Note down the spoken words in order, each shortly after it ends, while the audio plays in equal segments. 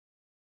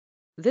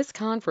This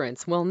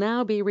conference will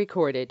now be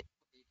recorded.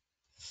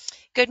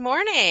 Good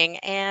morning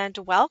and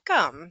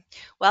welcome.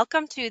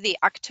 Welcome to the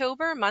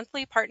October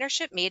monthly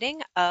partnership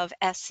meeting of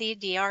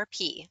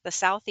SCDRP, the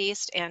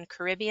Southeast and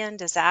Caribbean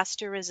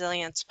Disaster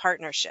Resilience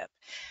Partnership.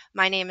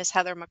 My name is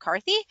Heather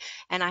McCarthy,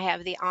 and I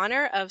have the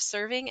honor of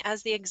serving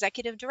as the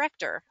Executive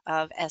Director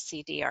of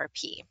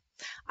SCDRP.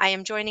 I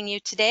am joining you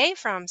today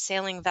from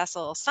sailing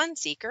vessel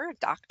Sunseeker,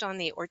 docked on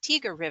the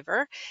Ortega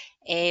River,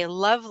 a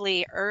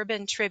lovely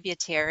urban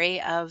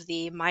tributary of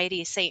the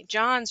mighty St.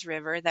 Johns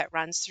River that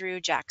runs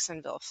through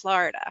Jacksonville,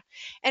 Florida.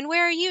 And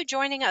where are you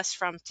joining us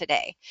from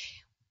today?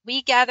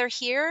 We gather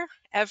here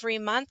every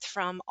month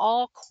from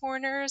all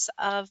corners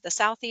of the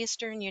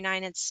southeastern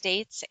United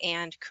States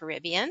and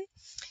Caribbean.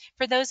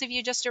 For those of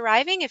you just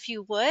arriving, if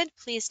you would,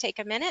 please take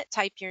a minute,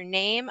 type your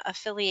name,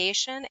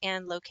 affiliation,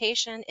 and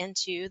location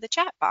into the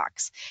chat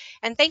box.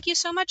 And thank you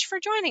so much for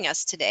joining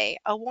us today.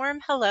 A warm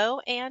hello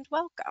and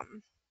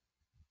welcome.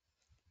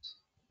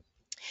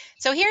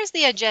 So here's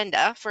the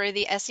agenda for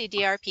the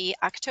SCDRP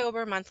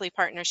October monthly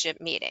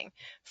partnership meeting.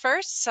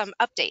 First, some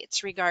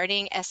updates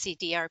regarding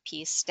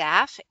SCDRP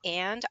staff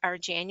and our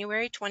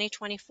January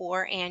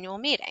 2024 annual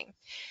meeting.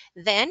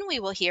 Then we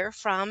will hear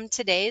from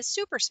today's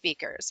super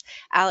speakers,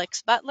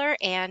 Alex Butler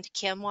and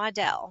Kim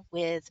Waddell,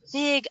 with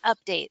big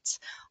updates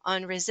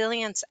on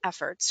resilience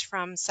efforts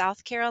from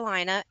South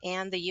Carolina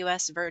and the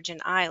U.S. Virgin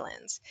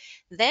Islands.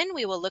 Then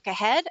we will look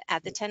ahead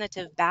at the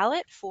tentative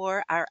ballot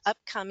for our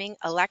upcoming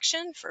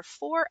election for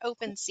 4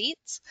 open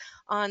seats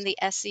on the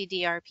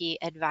SCDRP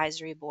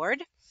Advisory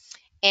Board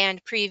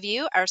and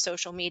preview our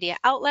social media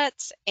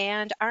outlets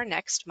and our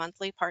next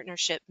monthly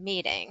partnership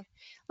meeting.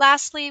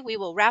 Lastly, we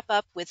will wrap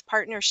up with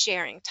partner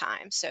sharing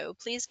time, so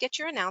please get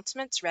your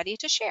announcements ready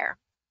to share.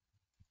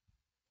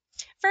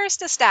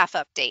 First, a staff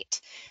update.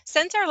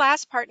 Since our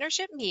last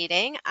partnership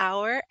meeting,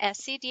 our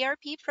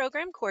SCDRP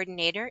program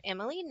coordinator,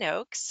 Emily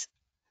Noakes,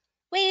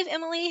 wave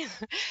Emily,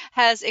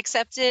 has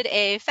accepted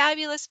a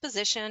fabulous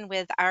position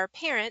with our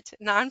parent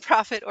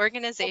nonprofit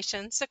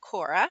organization,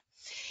 Socorro.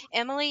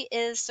 Emily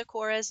is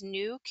Socorro's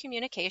new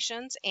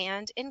communications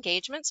and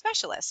engagement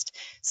specialist.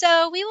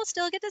 So we will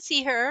still get to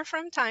see her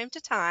from time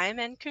to time,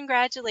 and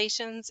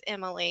congratulations,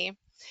 Emily.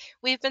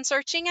 We've been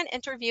searching and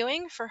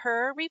interviewing for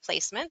her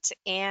replacement,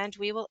 and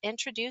we will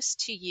introduce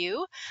to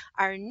you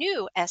our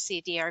new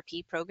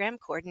SCDRP program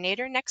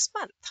coordinator next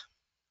month.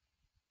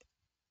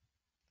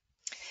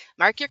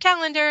 Mark your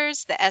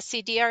calendars. The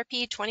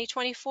SCDRP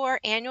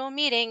 2024 annual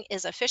meeting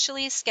is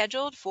officially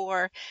scheduled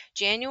for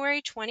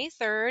January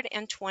 23rd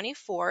and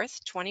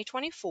 24th,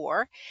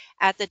 2024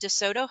 at the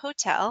DeSoto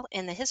Hotel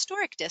in the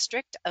Historic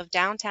District of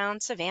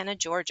downtown Savannah,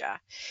 Georgia.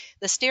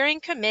 The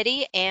steering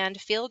committee and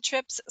field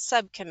trips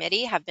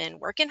subcommittee have been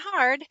working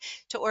hard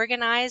to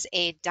organize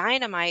a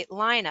dynamite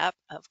lineup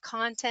of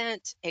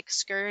content,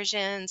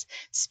 excursions,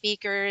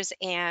 speakers,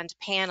 and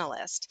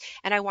panelists.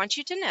 And I want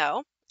you to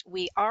know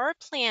we are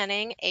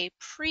planning a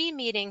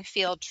pre-meeting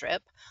field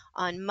trip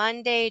on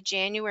Monday,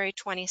 January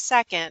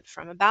 22nd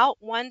from about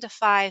 1 to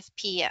 5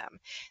 p.m.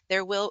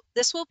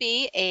 This will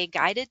be a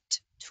guided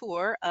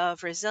tour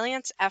of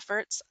resilience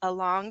efforts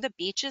along the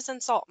beaches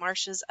and salt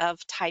marshes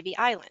of Tybee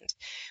Island.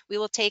 We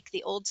will take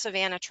the old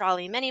Savannah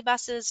trolley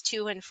minibuses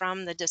to and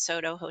from the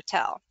DeSoto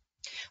Hotel.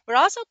 We're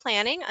also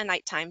planning a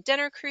nighttime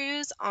dinner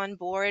cruise on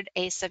board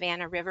a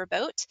Savannah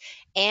riverboat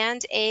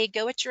and a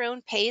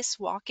go-at-your-own-pace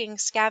walking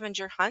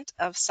scavenger hunt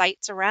of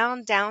sites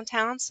around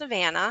downtown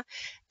Savannah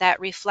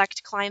that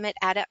reflect climate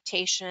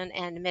adaptation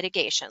and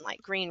mitigation,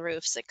 like green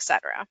roofs,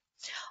 etc.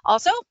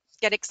 Also,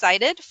 get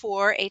excited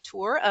for a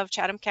tour of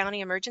Chatham County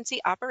Emergency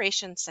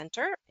Operations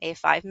Center, a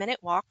 5-minute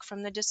walk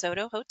from the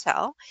DeSoto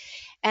Hotel.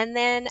 And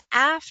then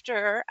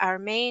after our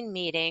main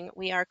meeting,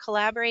 we are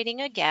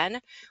collaborating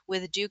again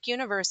with Duke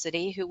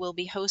University, who will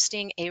be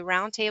hosting a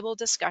roundtable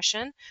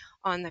discussion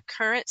on the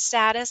current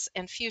status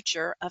and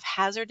future of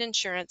hazard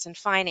insurance and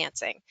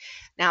financing.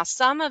 Now,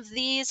 some of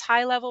these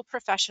high-level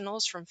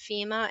professionals from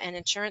FEMA and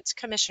insurance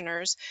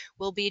commissioners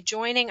will be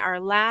joining our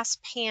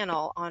last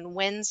panel on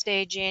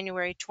Wednesday,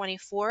 January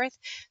 24th,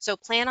 so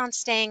plan on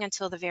staying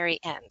until the very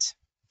end.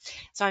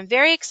 So I'm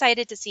very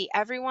excited to see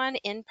everyone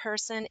in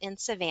person in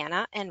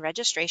Savannah, and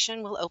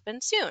registration will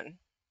open soon.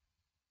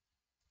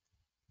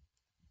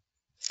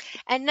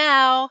 And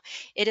now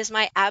it is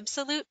my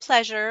absolute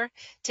pleasure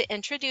to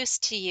introduce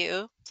to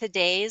you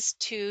today's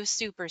 2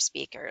 super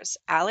speakers,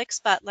 Alex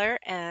Butler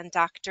and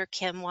Dr.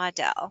 Kim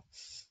Waddell.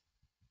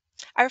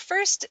 Our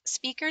first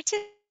speaker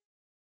today,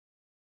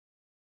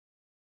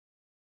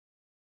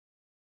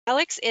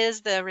 Alex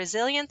is the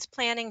Resilience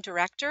Planning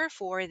Director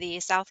for the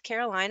South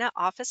Carolina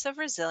Office of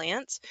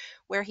Resilience,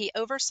 where he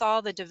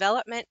oversaw the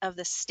development of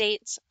the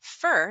state's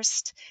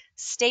first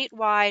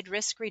statewide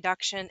risk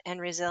reduction and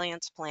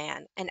resilience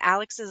plan. And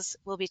Alex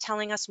will be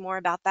telling us more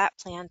about that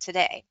plan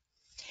today.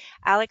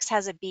 Alex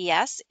has a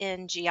BS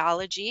in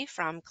geology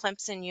from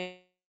Clemson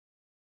University.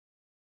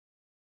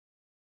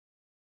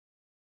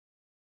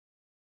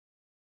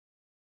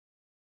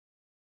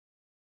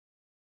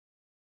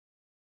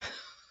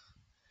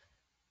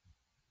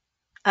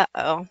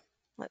 Uh-oh.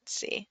 Let's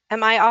see.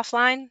 Am I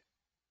offline?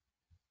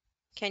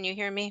 Can you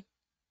hear me?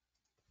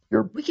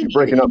 You're We can hear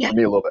breaking you up now. for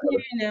me a little bit, We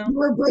Heather. can hear you now. You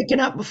were breaking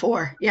up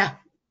before. Yeah.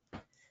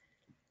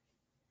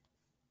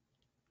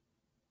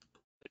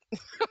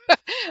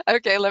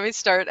 Okay, let me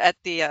start at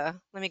the,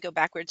 let me go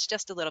backwards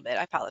just a little bit.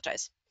 I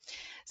apologize.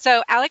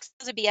 So Alex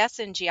has a BS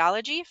in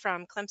geology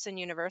from Clemson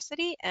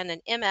University and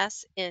an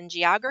MS in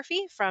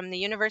geography from the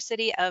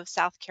University of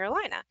South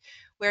Carolina,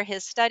 where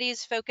his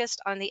studies focused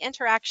on the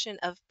interaction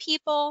of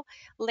people,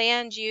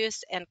 land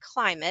use, and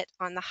climate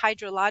on the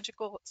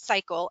hydrological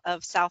cycle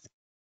of South.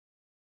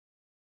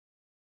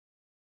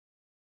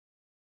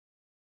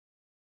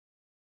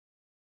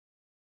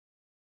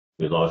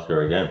 We lost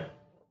her again.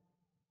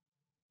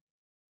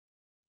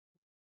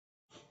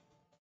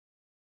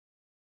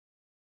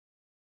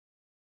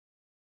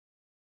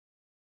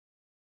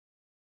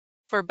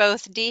 For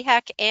both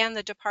DHEC and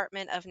the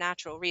Department of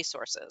Natural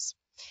Resources.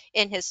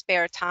 In his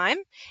spare time,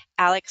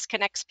 Alex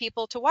connects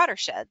people to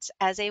watersheds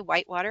as a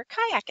whitewater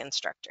kayak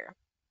instructor.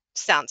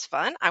 Sounds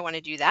fun. I want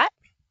to do that.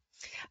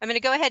 I'm going to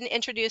go ahead and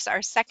introduce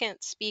our second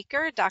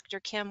speaker, Dr.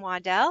 Kim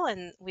Waddell,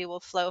 and we will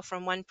flow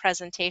from one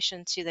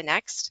presentation to the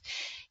next.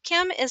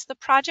 Kim is the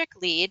project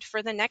lead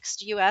for the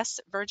next U.S.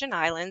 Virgin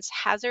Islands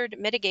Hazard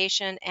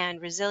Mitigation and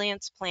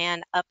Resilience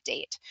Plan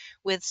update,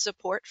 with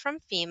support from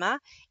FEMA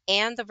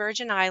and the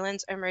Virgin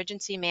Islands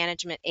Emergency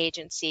Management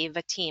Agency,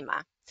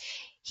 VATEMA.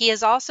 He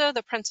is also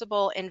the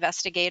principal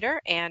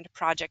investigator and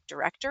project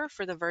director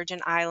for the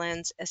Virgin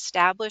Islands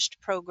established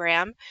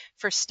program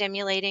for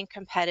stimulating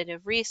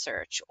competitive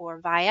research, or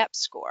VIEP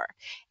score,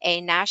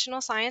 a National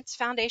Science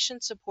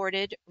Foundation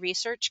supported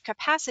research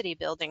capacity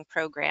building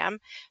program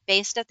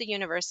based at the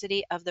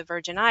University of the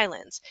Virgin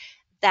Islands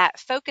that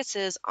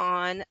focuses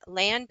on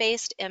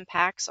land-based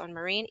impacts on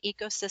marine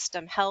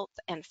ecosystem health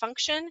and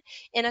function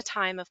in a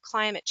time of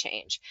climate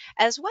change,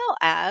 as well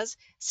as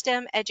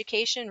STEM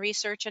education,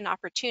 research, and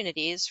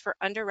opportunities for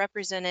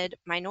underrepresented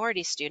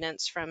minority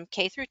students from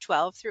K through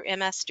 12 through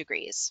MS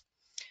degrees.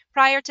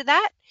 Prior to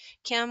that,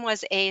 Kim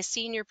was a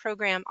senior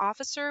program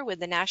officer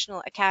with the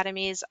National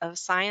Academies of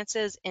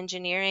Sciences,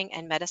 Engineering,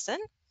 and Medicine.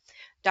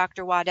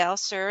 Dr. Waddell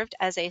served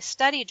as a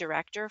study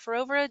director for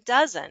over a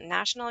dozen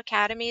National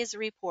Academies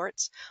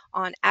reports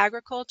on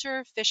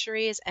agriculture,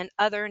 fisheries, and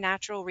other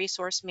natural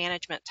resource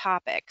management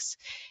topics.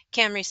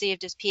 Kim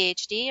received his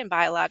PhD in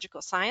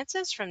biological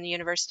sciences from the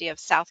University of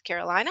South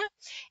Carolina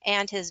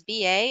and his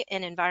BA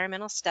in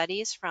environmental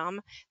studies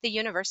from the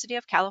University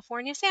of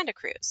California, Santa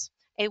Cruz.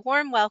 A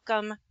warm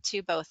welcome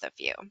to both of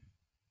you.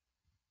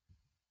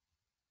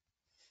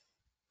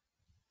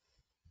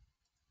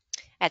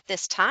 At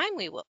this time,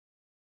 we will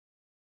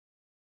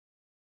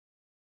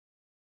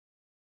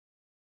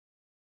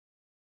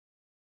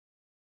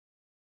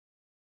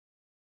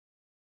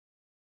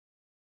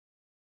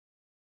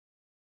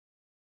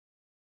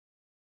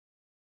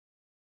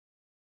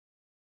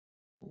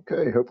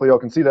Okay, hopefully y'all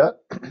can see that.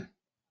 Good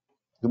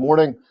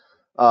morning.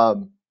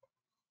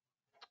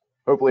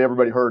 Hopefully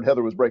everybody heard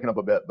Heather was breaking up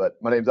a bit, but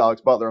my name is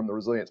Alex Butler. I'm the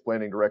Resilience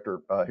Planning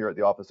Director here at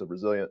the Office of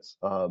Resilience,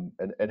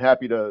 and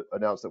happy to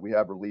announce that we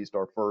have released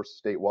our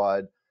first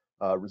statewide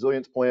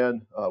resilience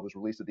plan. Was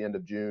released at the end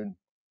of June.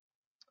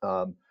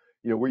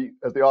 We,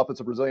 as the Office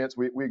of Resilience,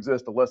 we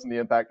exist to lessen the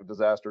impact of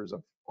disasters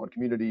on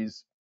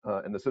communities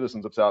and the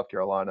citizens of South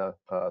Carolina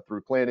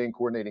through planning,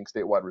 coordinating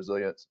statewide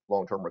resilience,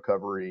 long-term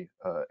recovery,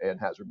 and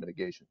hazard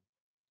mitigation.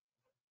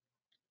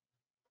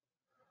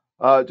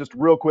 Just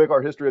real quick,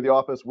 our history of the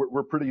office,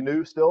 we're pretty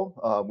new still.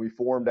 We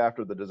formed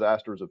after the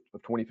disasters of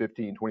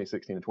 2015,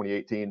 2016, and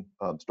 2018.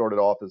 Started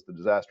off as the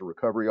Disaster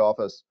Recovery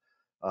Office.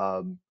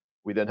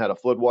 We then had a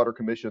floodwater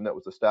commission that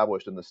was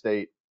established in the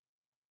state.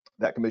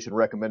 That commission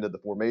recommended the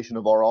formation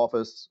of our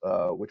office,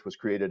 which was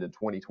created in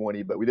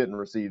 2020, but we didn't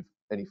receive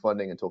any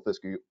funding until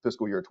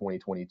fiscal year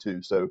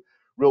 2022. So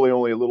really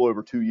only a little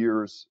over 2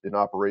 years in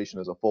operation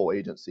as a full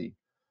agency.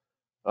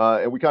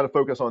 And we kind of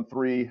focus on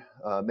three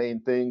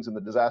main things in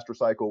the disaster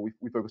cycle.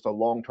 We focused on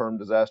long-term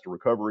disaster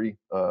recovery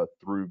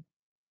through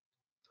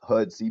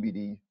HUD,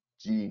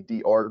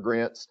 CBDG,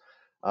 grants,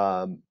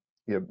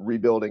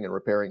 rebuilding and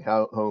repairing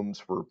homes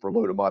for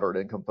low to moderate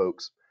income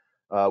folks.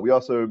 We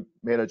also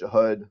manage a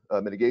HUD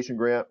mitigation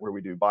grant where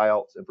we do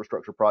buyouts,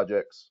 infrastructure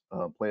projects,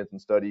 plans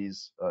and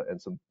studies,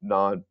 and some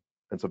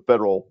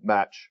federal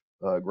match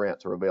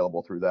grants are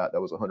available through that.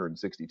 That was a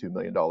 $162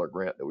 million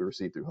grant that we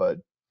received through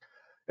HUD.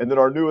 And then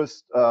our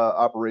newest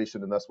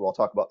operation, and that's what I'll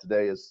talk about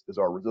today, is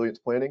our resilience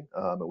planning.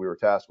 And we were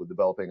tasked with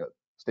developing a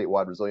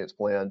statewide resilience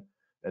plan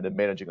and then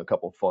managing a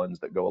couple of funds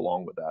that go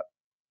along with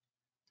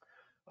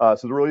that.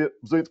 So the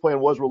resilience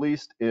plan was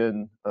released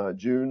in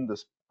June,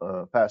 this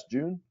past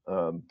June.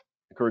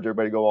 Encourage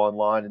everybody to go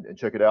online and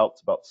check it out.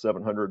 It's about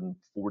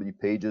 740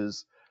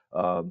 pages.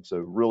 So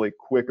really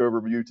quick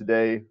overview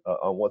today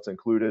on what's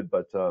included,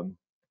 but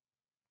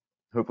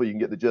hopefully you can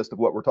get the gist of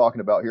what we're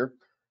talking about here.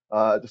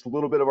 Just a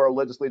little bit of our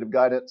legislative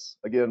guidance.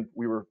 Again,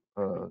 we were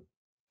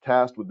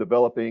tasked with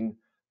developing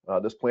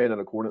this plan in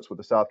accordance with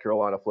the South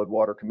Carolina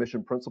Floodwater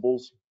Commission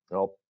principles. And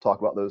I'll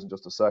talk about those in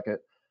just a second.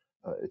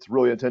 It's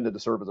really intended to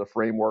serve as a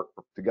framework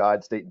to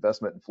guide state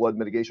investment in flood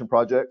mitigation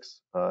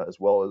projects, as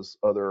well as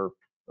other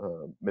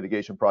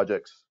mitigation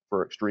projects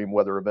for extreme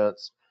weather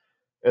events.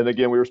 And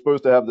again, we were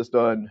supposed to have this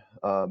done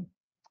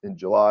in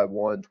July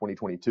 1,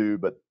 2022,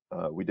 but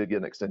we did get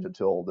an extension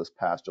till this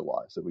past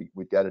July. So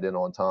we got it in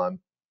on time,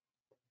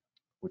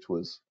 which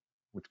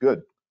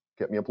good,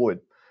 kept me employed.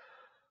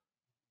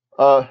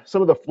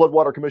 Some of the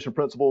Floodwater Commission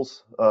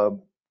principles.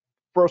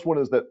 First one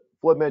is that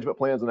flood management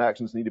plans and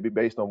actions need to be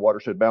based on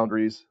watershed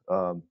boundaries.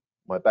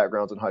 My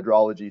background's in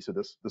hydrology, so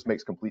this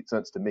makes complete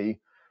sense to me.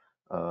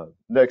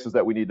 Next is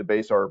that we need to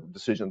base our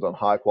decisions on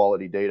high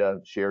quality data,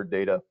 shared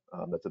data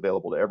that's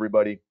available to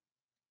everybody.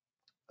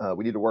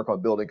 We need to work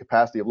on building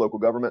capacity of local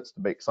governments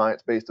to make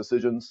science-based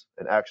decisions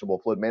and actionable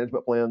flood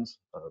management plans.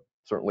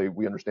 Certainly,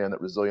 we understand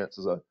that resilience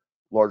is a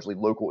largely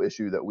local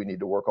issue that we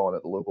need to work on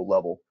at the local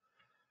level.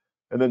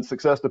 And then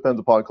success depends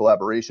upon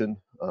collaboration.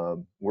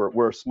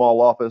 We're a small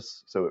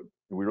office, so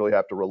we really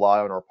have to rely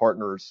on our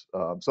partners,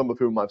 some of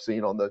whom I've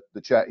seen on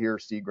the chat here,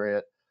 Sea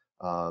Grant,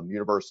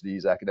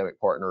 universities, academic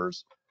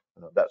partners,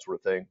 that sort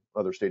of thing,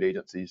 other state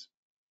agencies.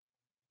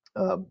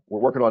 We're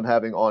working on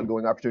having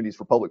ongoing opportunities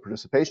for public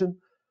participation.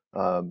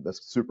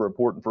 That's super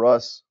important for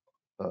us.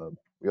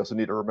 We also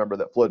need to remember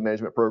that flood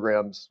management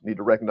programs need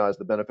to recognize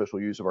the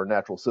beneficial use of our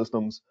natural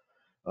systems.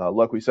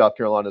 Luckily, South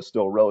Carolina is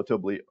still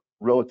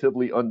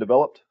relatively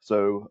undeveloped,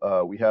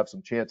 so we have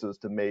some chances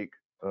to make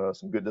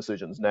some good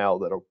decisions now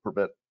that'll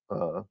prevent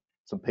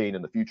some pain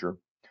in the future.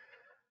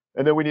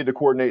 And then we need to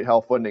coordinate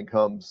how funding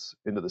comes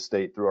into the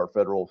state through our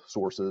federal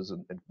sources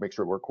and make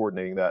sure we're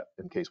coordinating that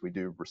in case we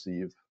do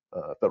receive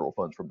federal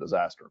funds from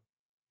disaster.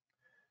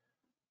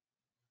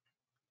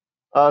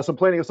 Some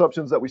planning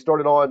assumptions that we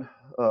started on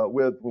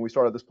with when we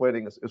started this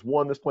planning is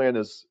one, this plan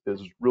is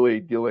really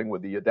dealing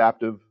with the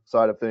adaptive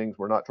side of things.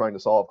 We're not trying to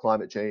solve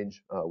climate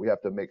change. We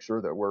have to make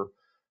sure that we're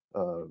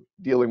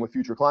dealing with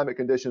future climate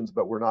conditions,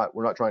 but we're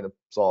not trying to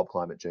solve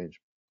climate change.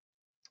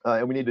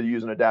 And we need to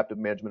use an adaptive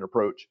management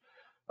approach.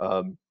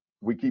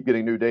 We keep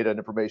getting new data and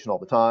information all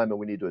the time, and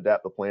we need to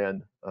adapt the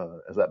plan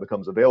as that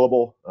becomes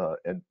available.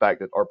 In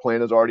fact, that our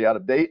plan is already out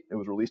of date. It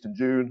was released in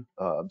June.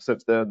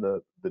 Since then,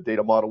 the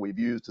data model we've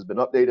used has been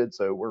updated,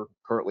 so we're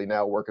currently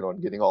now working on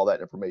getting all that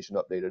information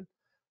updated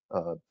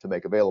to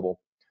make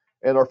available.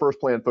 And our first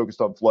plan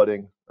focused on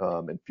flooding,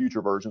 and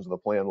future versions of the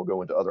plan will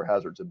go into other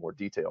hazards in more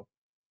detail.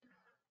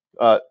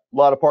 A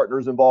lot of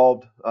partners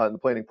involved in the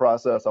planning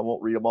process. I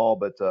won't read them all,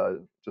 but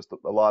just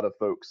a lot of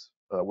folks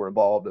were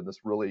involved in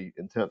this really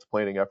intense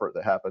planning effort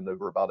that happened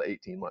over about an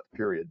 18-month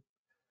period.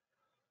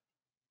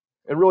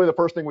 And really the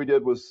first thing we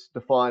did was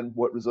define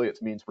what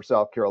resilience means for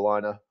South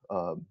Carolina.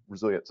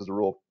 Resilience is a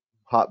real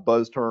hot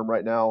buzz term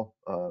right now.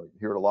 You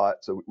hear it a lot.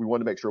 So we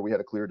wanted to make sure we had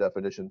a clear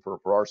definition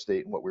for our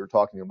state and what we were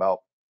talking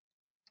about.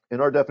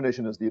 And our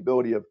definition is the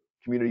ability of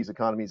communities,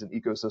 economies, and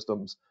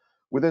ecosystems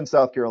within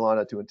South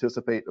Carolina to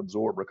anticipate,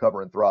 absorb,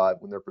 recover, and thrive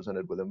when they're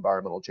presented with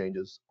environmental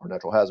changes or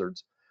natural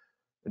hazards.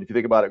 And if you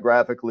think about it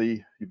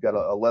graphically, you've got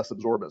a less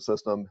absorbent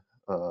system,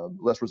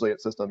 less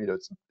resilient system. You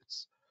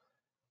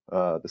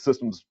know, the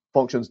system's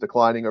functions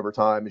declining over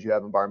time as you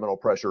have environmental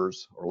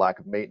pressures or lack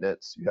of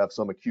maintenance. You have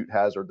some acute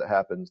hazard that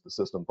happens. The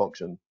system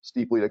function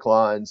steeply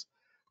declines.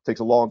 It takes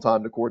a long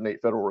time to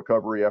coordinate federal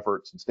recovery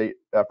efforts and state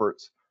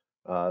efforts.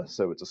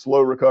 So it's a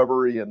slow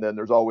recovery, and then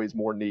there's always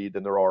more need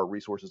than there are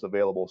resources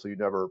available. So you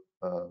never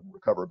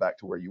recover back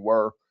to where you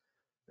were.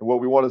 And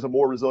what we want is a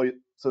more resilient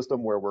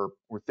system where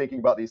we're thinking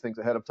about these things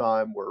ahead of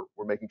time.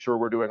 We're making sure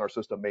we're doing our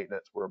system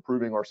maintenance. We're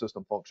improving our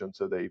system function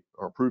so they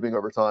are improving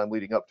over time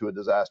leading up to a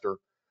disaster.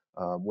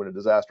 When a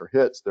disaster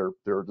hits,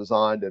 they're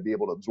designed to be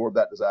able to absorb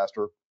that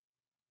disaster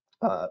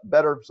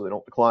better so they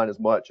don't decline as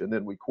much. And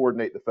then we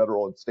coordinate the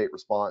federal and state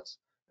response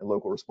and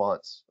local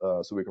response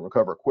so we can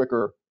recover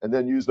quicker and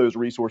then use those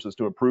resources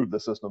to improve the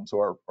system so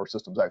our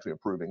system's actually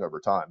improving over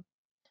time.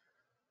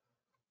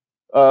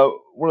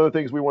 One of the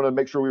things we want to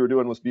make sure we were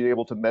doing was being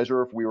able to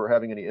measure if we were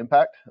having any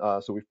impact.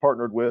 So we've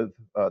partnered with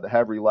the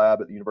Havre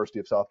Lab at the University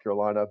of South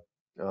Carolina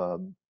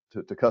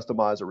to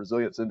customize a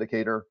resilience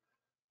indicator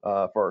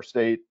for our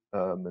state.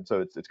 And so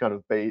it's kind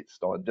of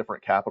based on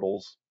different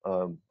capitals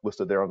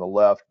listed there on the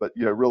left. But,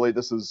 you know, really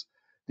this is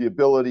the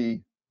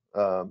ability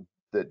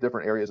that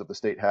different areas of the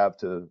state have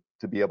to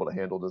be able to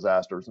handle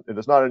disasters. And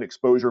it's not an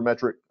exposure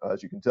metric.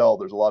 As you can tell,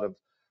 there's a lot of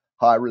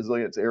high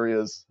resilience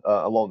areas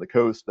along the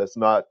coast. That's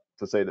not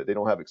to say that they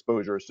don't have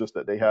exposure. It's just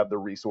that they have the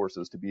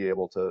resources to be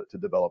able to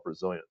develop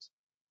resilience.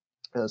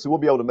 So we'll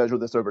be able to measure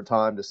this over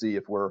time to see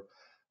if we're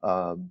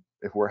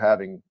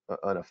having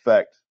an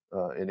effect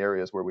in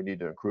areas where we need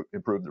to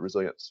improve the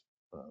resilience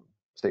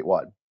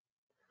statewide.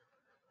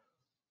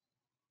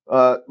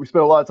 We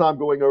spent a lot of time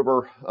going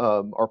over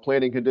our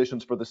planning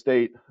conditions for the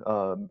state,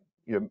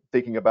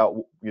 thinking about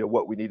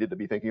what we needed to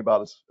be thinking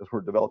about as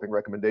we're developing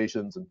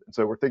recommendations. And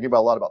so we're thinking about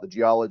a lot about the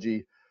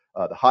geology,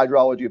 the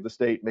hydrology of the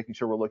state, making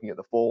sure we're looking at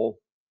the full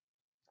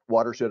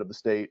watershed of the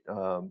state,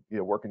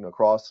 working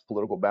across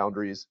political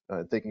boundaries,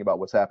 thinking about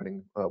what's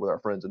happening with our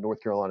friends in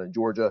North Carolina and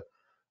Georgia,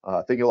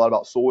 thinking a lot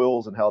about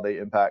soils and how they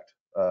impact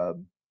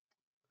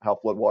how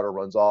floodwater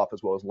runs off,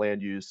 as well as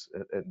land use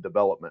and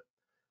development.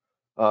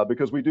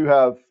 Because we do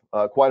have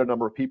quite a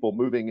number of people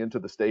moving into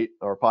the state.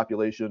 Our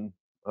population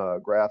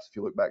graphs, if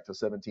you look back to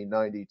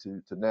 1790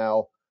 to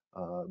now,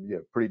 you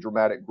have pretty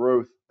dramatic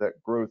growth.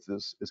 That growth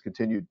is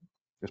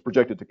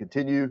projected to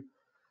continue.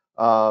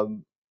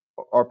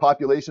 Our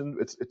population,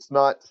 it's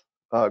not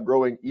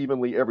growing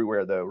evenly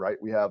everywhere, though, right?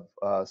 We have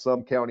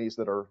some counties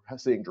that are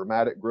seeing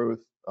dramatic growth.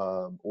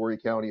 Horry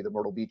County, the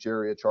Myrtle Beach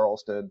area,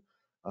 Charleston,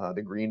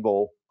 the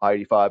Greenville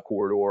I-85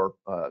 corridor,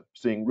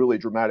 seeing really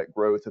dramatic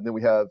growth. And then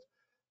we have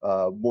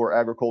more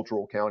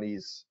agricultural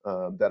counties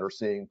that are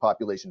seeing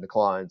population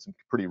declines, and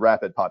pretty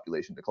rapid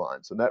population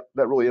declines. And that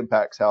really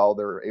impacts how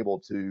they're able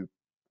to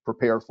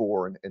prepare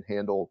for and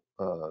handle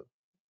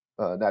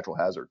natural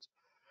hazards.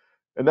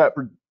 And that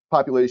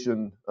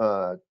population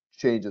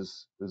change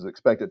is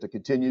expected to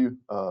continue.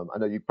 I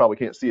know you probably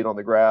can't see it on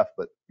the graph,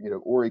 but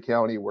Horry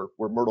County, where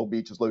Myrtle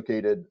Beach is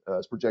located,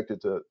 is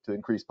projected to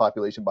increase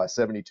population by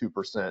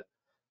 72%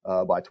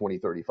 by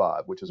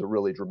 2035, which is a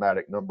really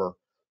dramatic number.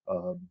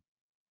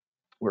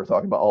 We're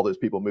talking about all those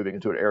people moving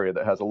into an area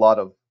that has a lot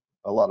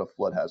of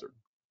flood hazard.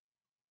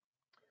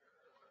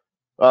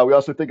 We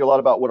also think a lot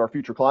about what our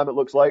future climate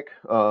looks like.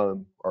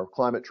 Our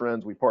climate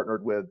trends, we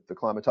partnered with the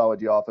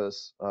Climatology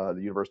Office,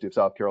 the University of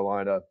South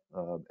Carolina,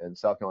 and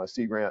South Carolina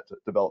Sea Grant to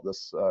develop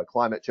this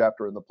climate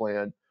chapter in the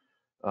plan.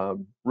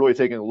 Really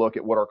taking a look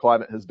at what our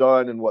climate has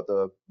done and what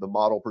the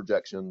model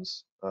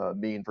projections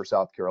mean for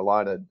South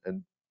Carolina.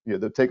 And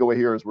the takeaway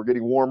here is we're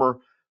getting warmer.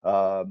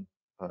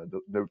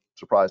 No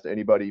surprise to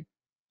anybody.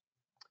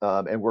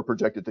 And we're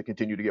projected to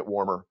continue to get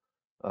warmer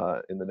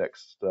in the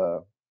next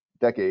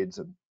decades,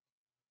 and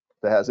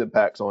that has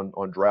impacts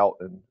on drought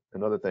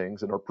and other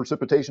things. And our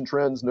precipitation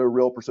trends, no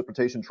real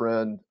precipitation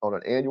trend on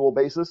an annual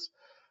basis,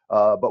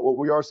 but what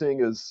we are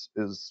seeing is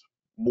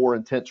more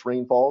intense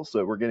rainfalls.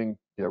 So we're getting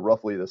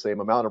roughly the same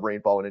amount of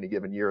rainfall in any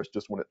given year. It's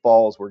just when it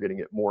falls, we're getting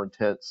it more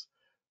intense,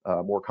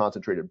 more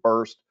concentrated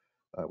burst.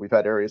 We've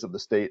had areas of the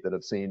state that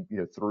have seen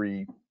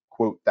 3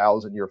 quote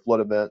 1,000-year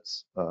flood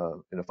events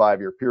in a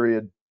 5-year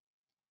period.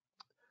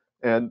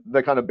 And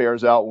that kind of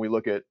bears out when we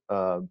look at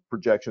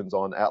projections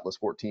on Atlas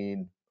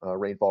 14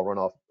 rainfall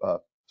runoff,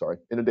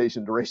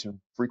 inundation duration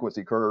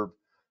frequency curve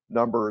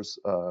numbers.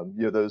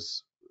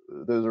 Those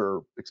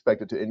are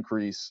expected to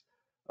increase.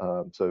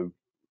 So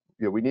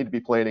we need to be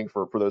planning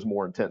for those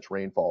more intense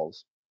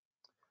rainfalls.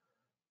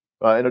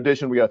 In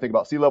addition, we got to think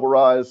about sea level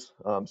rise.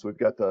 So we've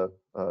got the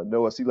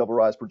NOAA sea level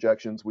rise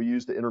projections. We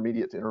use the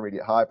intermediate to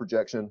intermediate high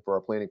projection for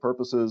our planning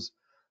purposes.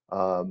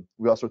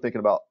 We also are thinking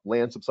about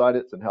land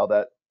subsidence and how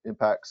that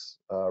impacts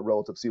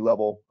relative sea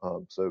level.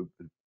 So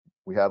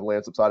we have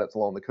land subsidence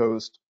along the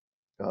coast,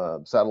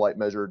 satellite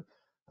measured,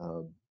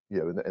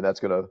 and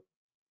that's going to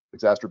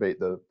exacerbate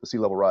the sea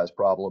level rise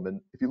problem. And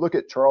if you look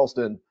at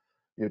Charleston,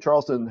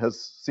 Charleston has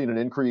seen an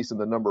increase in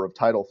the number of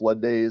tidal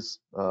flood days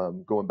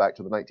going back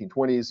to the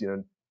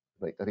 1920s.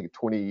 I think in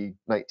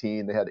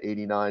 2019 they had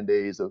 89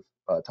 days of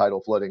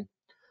tidal flooding.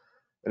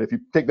 And if you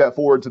take that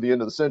forward to the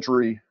end of the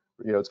century,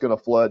 it's going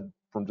to flood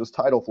from just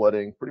tidal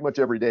flooding pretty much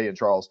every day in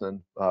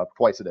Charleston,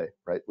 twice a day,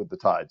 right, with the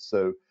tides.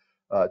 So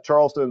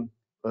Charleston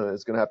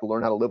is going to have to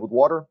learn how to live with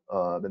water,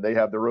 and they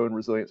have their own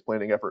resilience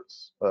planning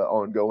efforts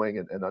ongoing,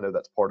 and I know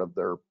that's part of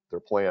their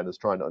plan, is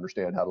trying to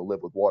understand how to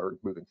live with water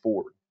moving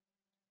forward.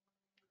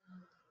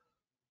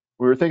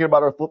 We were thinking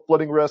about our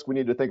flooding risk. We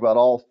need to think about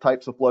all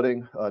types of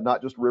flooding,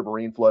 not just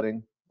riverine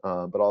flooding,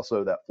 but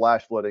also that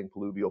flash flooding,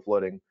 pluvial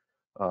flooding,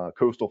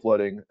 coastal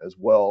flooding as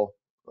well.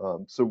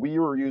 So we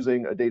were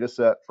using a data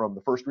set from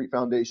the First Street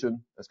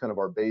Foundation as kind of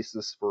our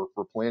basis for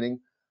planning.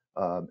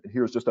 And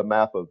here's just a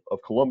map of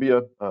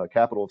Columbia,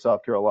 capital of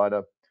South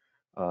Carolina.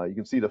 You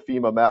can see the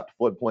FEMA mapped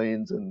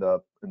floodplains in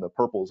the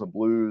purples and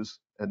blues,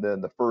 and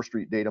then the First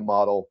Street data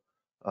model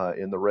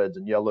in the reds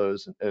and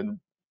yellows. And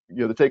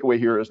the takeaway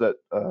here is that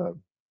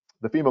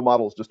the FEMA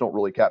models just don't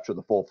really capture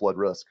the full flood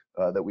risk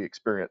that we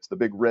experience. The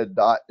big red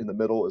dot in the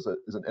middle is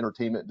an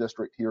entertainment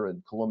district here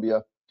in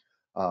Columbia.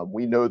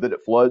 We know that it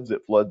floods.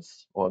 It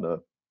floods on a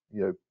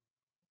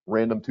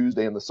random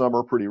Tuesday in the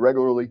summer pretty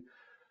regularly.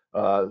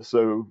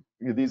 So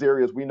these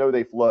areas, we know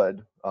they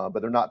flood, but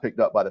they're not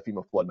picked up by the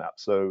FEMA flood map.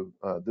 So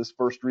this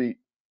First Street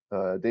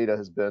data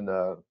has been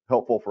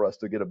helpful for us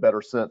to get a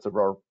better sense of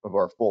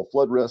our full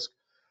flood risk.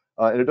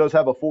 And it does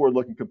have a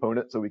forward-looking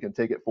component, so we can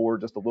take it forward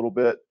just a little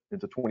bit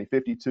into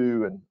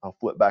 2052, and I'll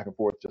flip back and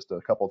forth just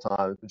a couple of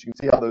times. But you can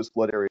see how those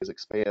flood areas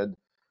expand,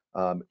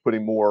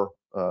 putting more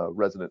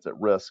residents at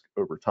risk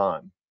over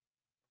time.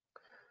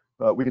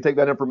 We can take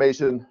that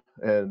information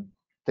and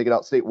take it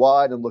out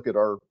statewide and look at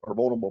our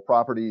vulnerable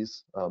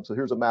properties. So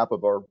here's a map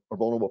of our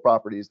vulnerable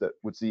properties that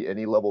would see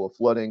any level of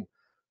flooding.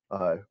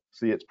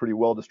 See, it's pretty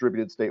well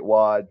distributed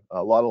statewide,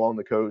 a lot along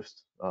the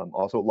coast,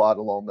 also a lot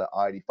along the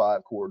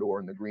I-85 corridor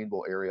in the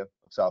Greenville area of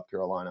South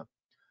Carolina.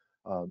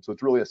 So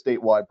it's really a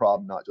statewide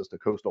problem, not just a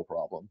coastal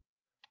problem.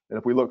 And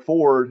if we look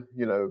forward,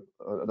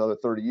 another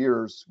 30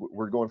 years,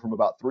 we're going from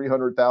about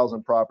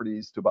 300,000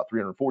 properties to about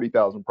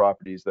 340,000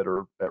 properties that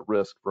are at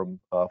risk from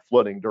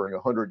flooding during a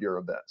 100-year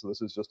event. So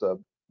this is just a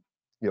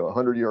a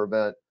 100-year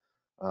event,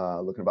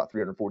 looking at about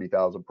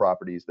 340,000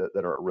 properties that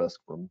are at risk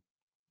from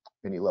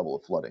any level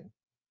of flooding.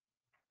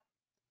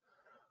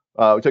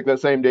 We took that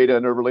same data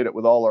and overlaid it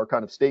with all our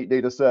kind of state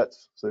data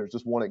sets. So there's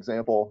just one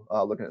example,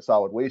 looking at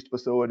solid waste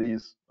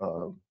facilities.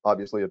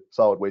 Obviously, a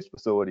solid waste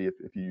facility,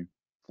 if you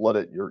flood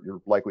it,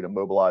 you're likely to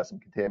mobilize some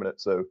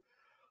contaminants. So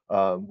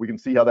we can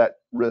see how that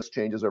risk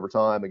changes over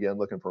time. Again,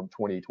 looking from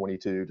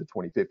 2022 to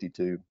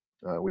 2052,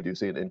 we do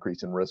see an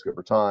increase in risk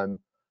over time.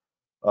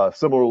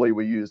 Similarly,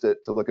 we used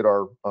it to look at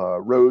our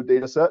road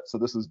data set. So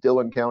this is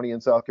Dillon County in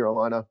South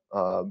Carolina.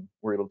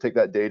 We're able to take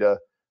that data.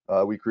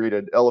 We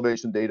created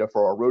elevation data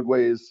for our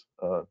roadways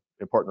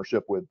in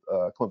partnership with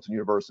Clemson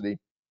University.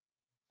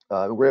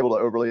 And we're able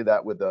to overlay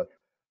that with the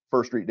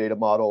First Street data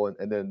model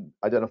and then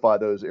identify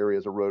those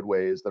areas of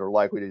roadways that are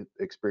likely to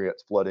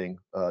experience flooding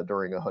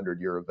during a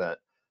 100-year event.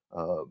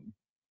 We're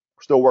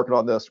still working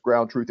on this,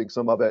 ground truthing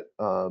some of it,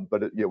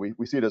 but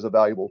we see it as a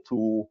valuable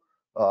tool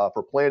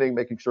for planning,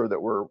 making sure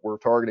that we're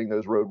targeting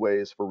those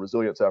roadways for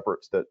resilience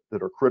efforts that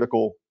are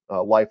critical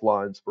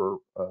lifelines for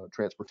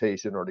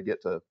transportation or to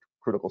get to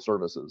critical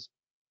services.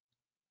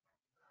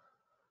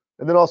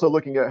 And then also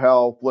looking at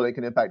how flooding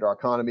can impact our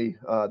economy.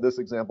 This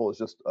example is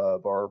just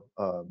of our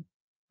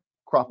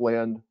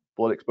cropland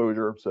flood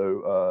exposure.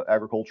 So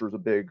agriculture is a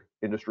big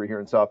industry here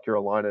in South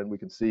Carolina, and we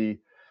can see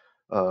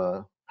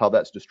how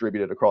that's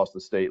distributed across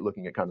the state,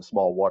 looking at kind of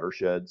small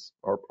watersheds.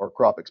 Our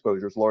crop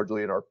exposure is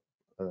largely in our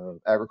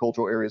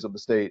agricultural areas of the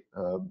state,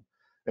 and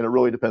it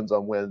really depends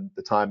on when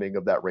the timing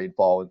of that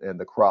rainfall and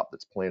the crop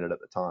that's planted at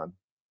the time.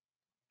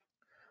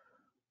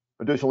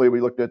 Additionally, we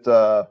looked at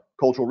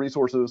cultural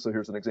resources. So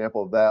here's an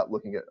example of that,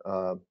 looking at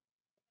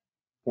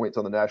points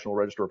on the National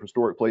Register of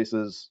Historic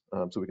Places,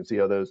 so we can see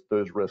how those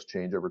risks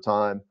change over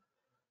time,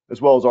 as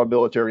well as our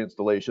military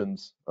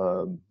installations.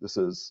 This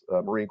is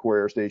Marine Corps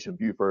Air Station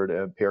Buford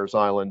and Parris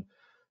Island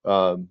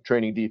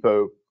Training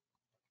Depot.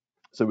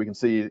 So we can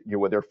see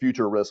what their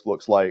future risk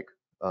looks like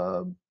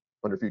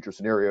under future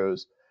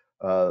scenarios.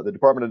 The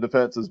Department of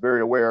Defense is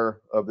very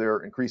aware of their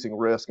increasing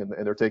risk, and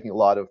they're taking a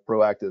lot of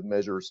proactive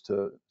measures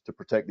to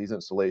protect these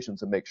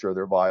installations and make sure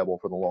they're viable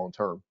for the long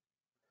term.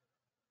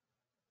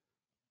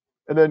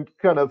 And then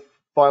kind of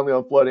finally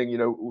on flooding,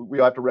 we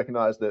have to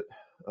recognize that,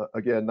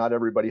 again, not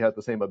everybody has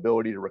the same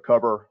ability to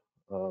recover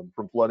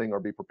from flooding or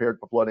be prepared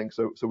for flooding.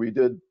 So we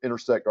did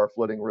intersect our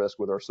flooding risk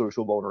with our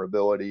social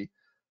vulnerability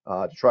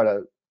to try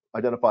to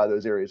identify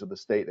those areas of the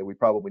state that we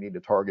probably need to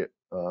target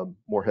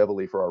more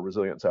heavily for our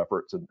resilience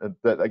efforts. And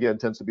that, again,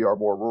 tends to be our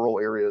more rural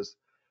areas,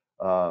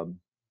 kind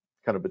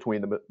of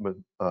between the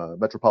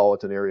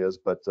metropolitan areas.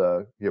 But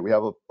we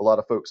have a lot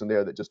of folks in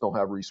there that just don't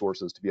have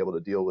resources to be able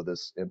to deal with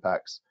this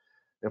impacts.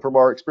 And from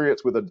our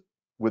experience with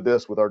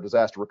our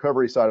disaster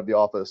recovery side of the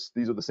office,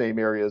 these are the same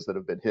areas that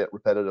have been hit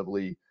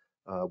repetitively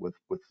with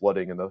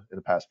flooding in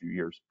the past few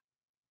years.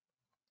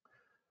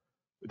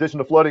 In addition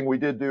to flooding, we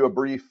did do a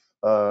brief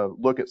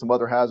look at some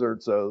other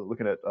hazards, so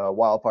looking at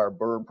wildfire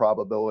burn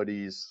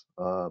probabilities,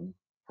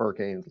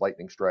 hurricanes,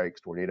 lightning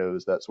strikes,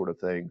 tornadoes, that sort of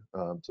thing.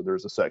 So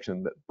there's a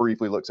section that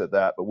briefly looks at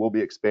that, but we'll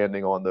be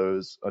expanding on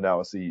those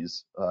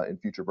analyses in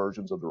future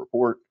versions of the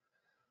report.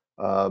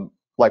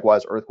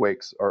 Likewise,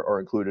 earthquakes are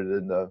included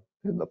in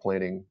the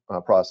planning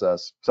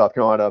process. South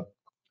Carolina,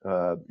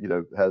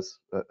 has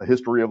a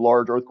history of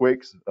large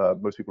earthquakes.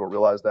 Most people don't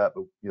realize that,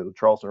 but the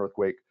Charleston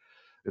earthquake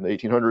in the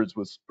 1800s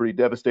was pretty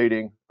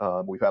devastating.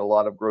 We've had a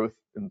lot of growth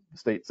in the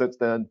state since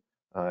then,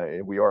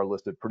 and we are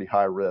listed pretty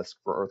high risk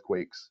for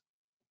earthquakes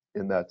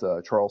in that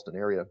Charleston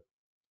area.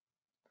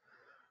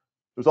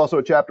 There's also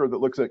a chapter that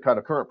looks at kind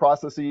of current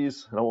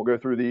processes, and I won't go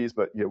through these,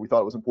 but we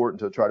thought it was important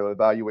to try to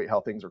evaluate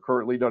how things are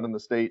currently done in the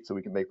state so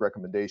we can make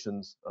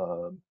recommendations.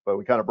 But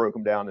we kind of broke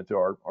them down into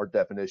our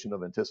definition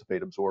of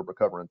anticipate, absorb,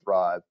 recover, and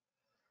thrive,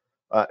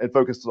 and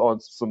focused on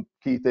some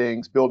key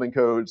things. Building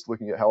codes,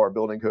 looking at how our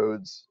building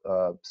codes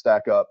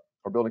stack up.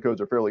 Our building codes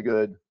are fairly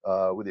good,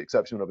 with the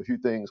exception of a few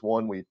things.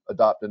 One, we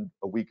adopted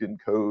a weakened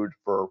code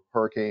for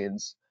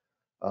hurricanes,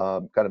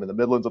 kind of in the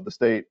Midlands of the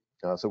state.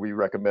 So we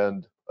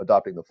recommend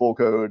adopting the full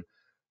code.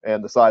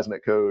 And the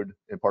seismic code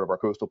in part of our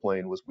coastal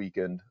plain was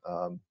weakened.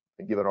 And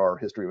given our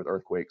history with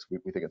earthquakes, we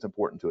think it's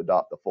important to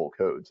adopt the full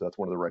code. So that's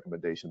one of the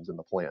recommendations in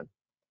the plan.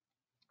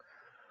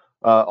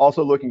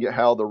 Also looking at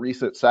how the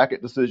recent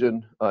Sackett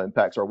decision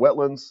impacts our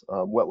wetlands.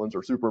 Wetlands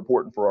are super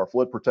important for our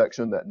flood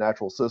protection, that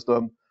natural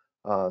system.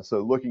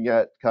 So looking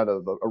at kind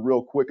of a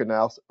real quick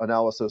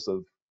analysis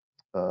of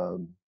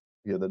the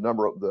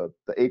number of the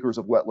acres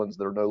of wetlands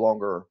that are no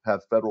longer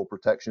have federal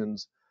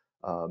protections.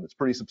 It's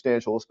pretty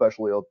substantial,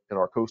 especially in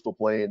our coastal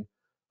plain.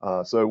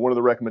 So one of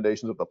the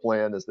recommendations of the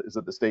plan is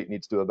that the state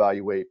needs to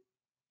evaluate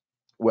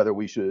whether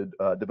we should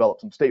develop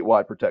some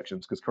statewide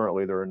protections, because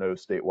currently there are no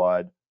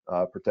statewide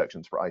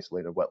protections for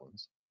isolated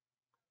wetlands.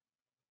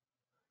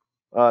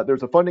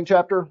 There's a funding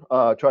chapter,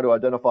 try to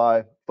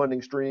identify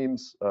funding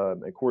streams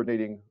and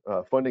coordinating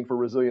funding for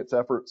resilience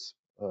efforts.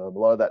 A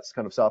lot of that's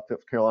kind of South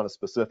Carolina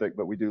specific,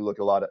 but we do look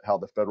a lot at how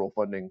the federal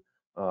funding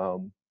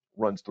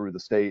runs through the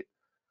state.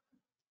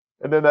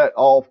 And then that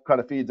all kind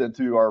of feeds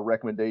into our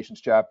recommendations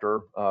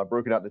chapter,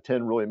 broken out into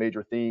 10 really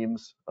major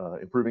themes: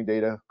 improving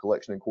data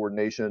collection and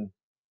coordination,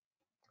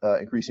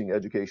 increasing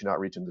education,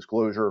 outreach, and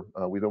disclosure.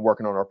 We've been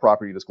working on our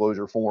property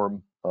disclosure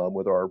form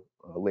with our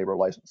labor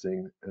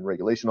licensing and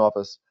regulation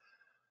office.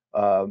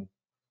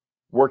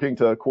 Working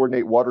to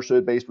coordinate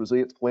watershed-based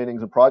resilience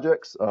plannings and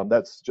projects.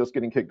 That's just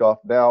getting kicked off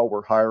now.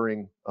 We're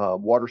hiring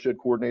watershed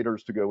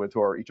coordinators to go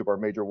into each of our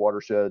major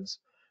watersheds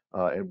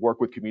and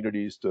work with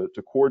communities to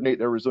coordinate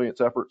their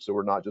resilience efforts. So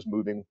we're not just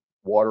moving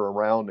water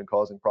around and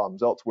causing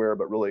problems elsewhere,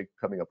 but really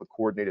coming up with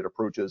coordinated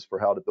approaches for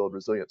how to build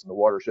resilience in the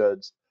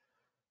watersheds.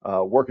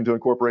 Working to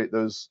incorporate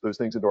those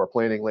things into our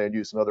planning, land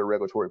use, and other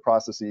regulatory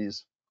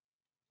processes.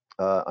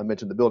 I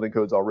mentioned the building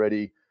codes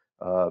already.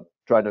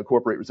 Trying to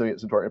incorporate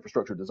resilience into our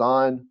infrastructure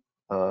design.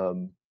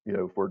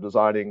 If we're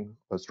designing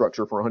a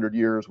structure for 100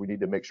 years, we need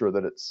to make sure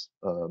that it's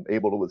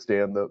able to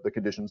withstand the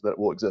conditions that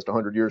will exist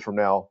 100 years from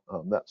now,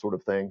 that sort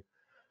of thing.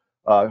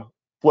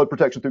 Flood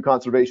protection through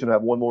conservation. I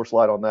have one more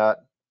slide on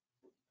that.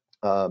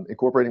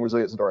 Incorporating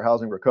resilience into our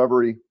housing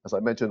recovery. As I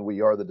mentioned,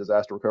 we are the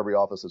disaster recovery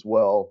office as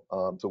well.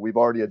 So we've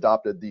already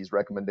adopted these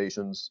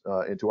recommendations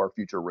into our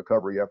future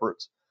recovery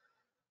efforts.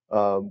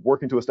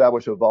 Working to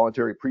establish a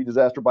voluntary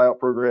pre-disaster buyout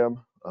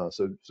program.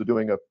 So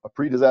doing a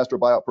pre-disaster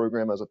buyout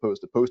program as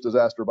opposed to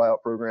post-disaster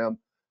buyout program.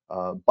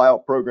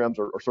 Buyout programs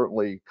are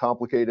certainly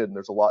complicated and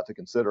there's a lot to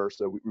consider.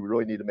 So we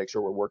really need to make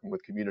sure we're working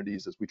with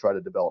communities as we try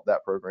to develop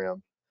that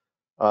program.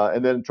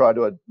 And then try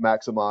to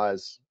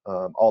maximize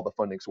all the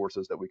funding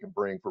sources that we can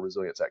bring for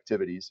resilience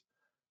activities.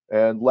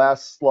 And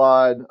last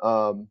slide,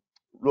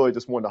 really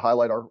just wanted to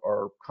highlight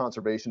our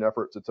conservation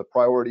efforts. It's a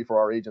priority for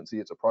our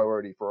agency. It's a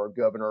priority for our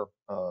governor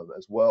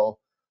as well.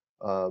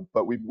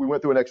 But we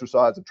went through an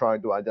exercise of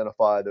trying to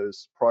identify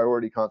those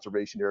priority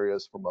conservation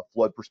areas from a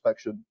flood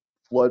protection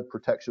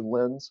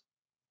lens.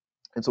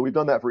 And so we've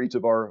done that for each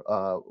of our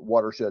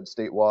watersheds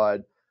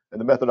statewide,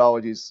 and the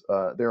methodologies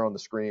there on the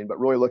screen,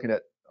 but really looking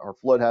at our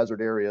flood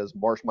hazard areas,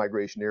 marsh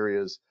migration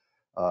areas,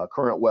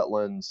 current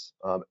wetlands,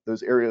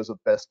 those areas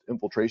of best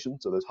infiltration,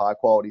 so those high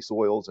quality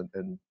soils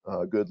and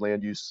good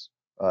land use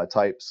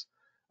types,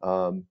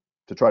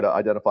 to try to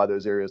identify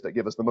those areas that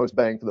give us the most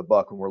bang for the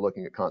buck when we're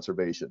looking at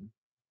conservation.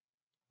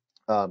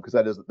 Because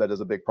that is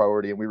a big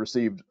priority, and we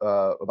received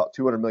about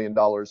 $200 million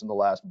in the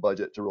last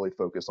budget to really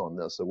focus on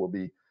this. So we'll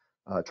be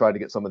trying to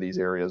get some of these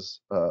areas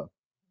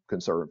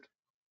conserved.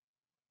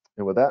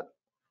 And with that,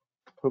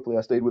 hopefully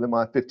I stayed within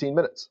my 15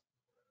 minutes.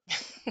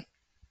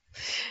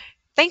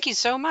 Thank you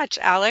so much,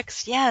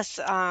 Alex. Yes,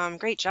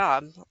 great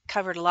job.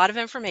 Covered a lot of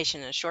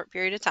information in a short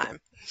period of time.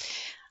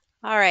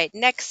 All right,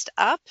 next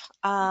up,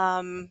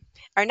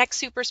 our next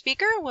super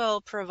speaker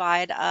will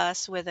provide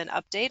us with an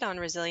update on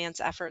resilience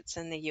efforts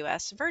in the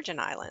U.S. Virgin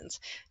Islands,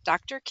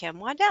 Dr. Kim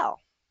Waddell.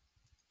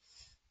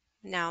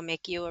 Now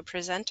make you a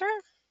presenter,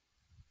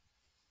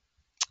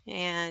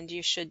 and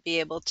you should be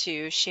able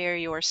to share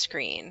your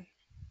screen.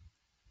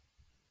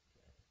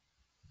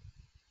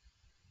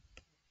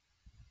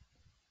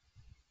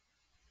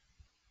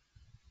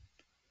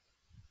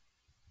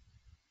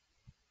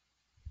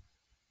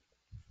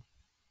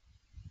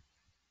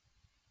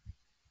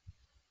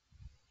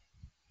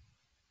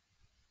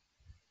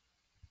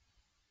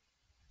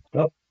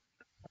 Oh,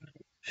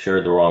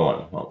 shared the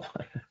wrong one.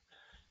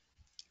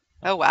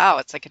 Oh, wow,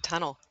 it's like a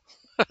tunnel.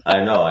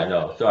 I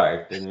know.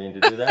 Sorry, didn't mean to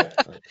do that.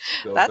 Let's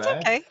go That's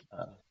back. okay.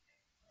 How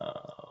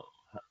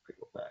do we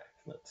go back?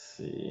 Let's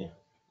see.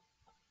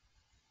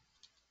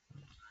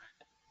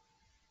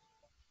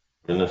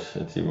 Goodness,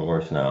 it's even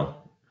worse now.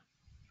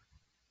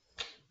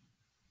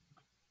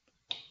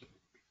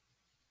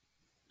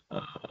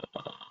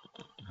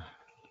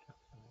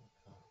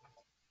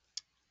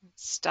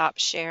 Stop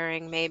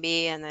sharing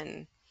maybe, and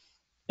then,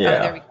 Yeah.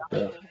 oh, there we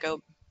go.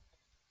 Go.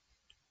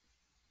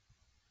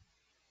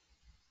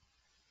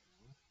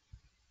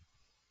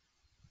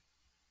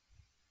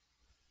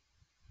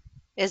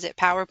 Is it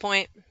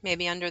PowerPoint?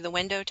 Maybe under the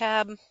window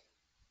tab? It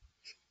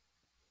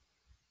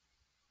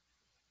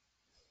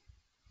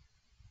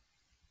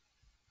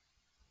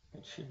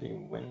should be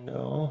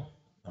window.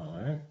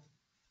 All right.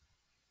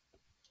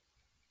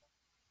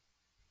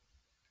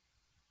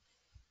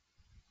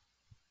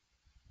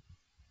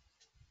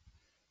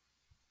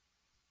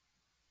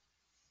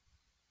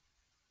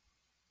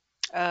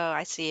 Oh,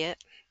 I see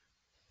it.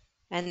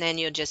 And then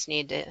you'll just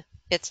need to,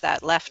 it's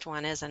that left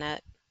one, isn't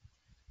it?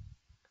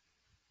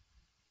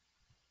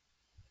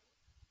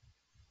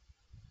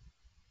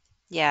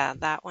 Yeah,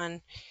 that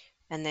one.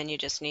 And then you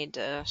just need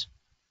to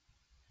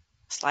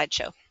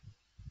slideshow.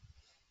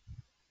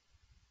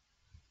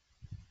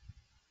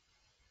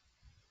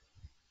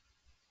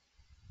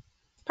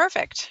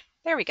 Perfect.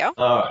 There we go.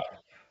 All right.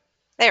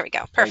 There we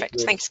go. Perfect.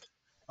 Thanks.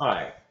 All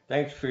right.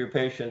 Thanks for your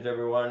patience,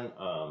 everyone.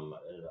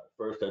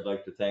 First, I'd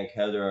like to thank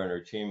Heather and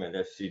her team at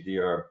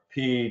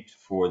SCDRP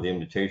for the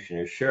invitation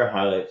to share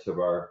highlights of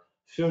our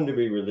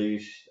soon-to-be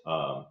released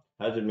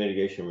Hazard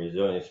Mitigation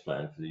Resilience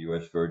Plan for the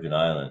U.S. Virgin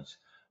Islands.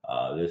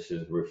 This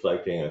is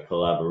reflecting a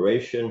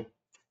collaboration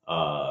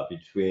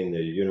between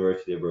the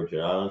University of Virgin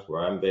Islands,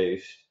 where I'm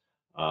based,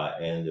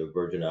 and the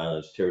Virgin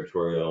Islands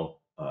Territorial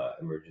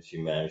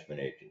Emergency Management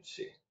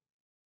Agency.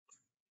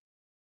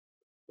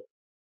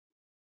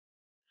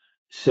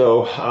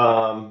 So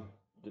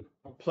the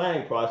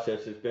planning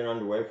process has been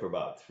underway for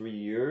about 3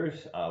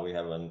 years. We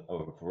have a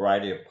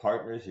variety of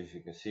partners, as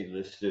you can see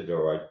listed,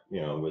 or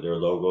with their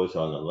logos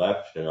on the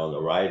left, and on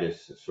the right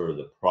is sort of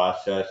the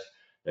process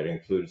that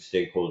includes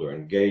stakeholder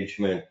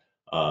engagement,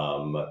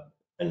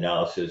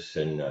 analysis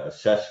and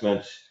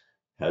assessments,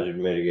 hazard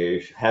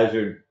mitigation,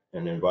 hazard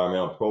and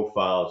environmental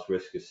profiles,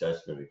 risk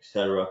assessment,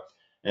 etc.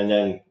 And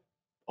then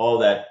all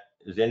that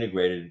is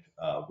integrated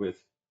with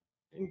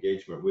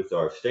engagement with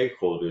our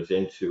stakeholders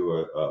into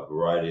a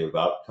variety of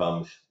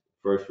outcomes,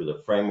 first with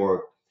a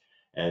framework,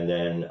 and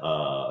then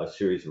a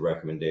series of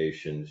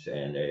recommendations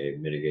and a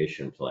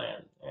mitigation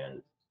plan.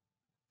 And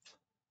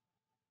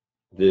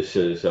this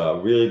has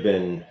really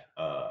been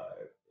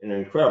an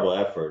incredible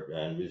effort,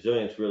 and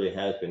resilience really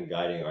has been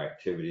guiding our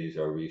activities,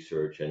 our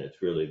research, and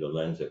it's really the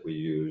lens that we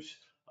use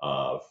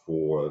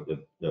for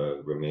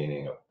the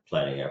remaining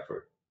planning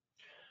effort.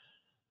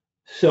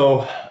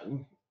 So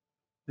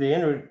the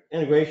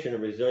integration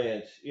of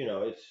resilience,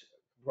 it's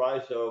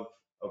comprised of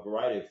a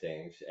variety of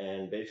things,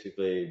 and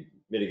basically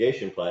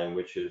mitigation plan,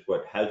 which is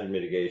what hazard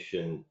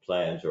mitigation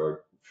plans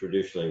are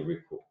traditionally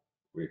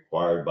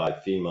required by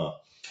FEMA,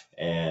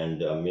 and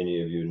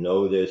many of you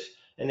know this,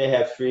 and they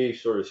have three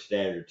sort of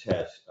standard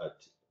tasks.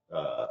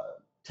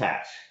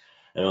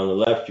 And on the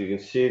left, you can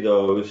see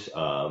those.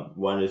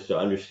 One is to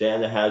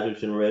understand the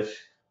hazards and risks.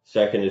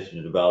 Second is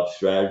to develop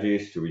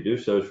strategies to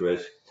reduce those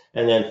risks.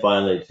 And then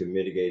finally, to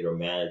mitigate or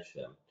manage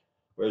them.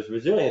 Whereas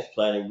resilience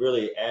planning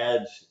really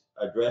adds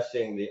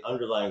addressing the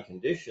underlying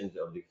conditions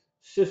of the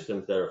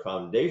systems that are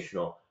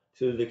foundational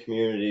to the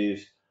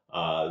communities,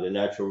 the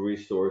natural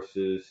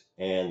resources,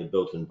 and the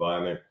built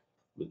environment,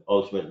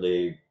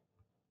 ultimately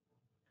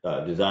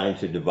designed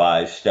to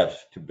devise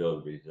steps to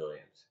build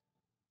resilience.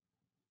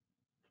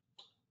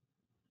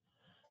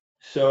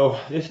 So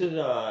this is,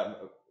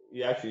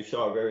 you actually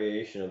saw a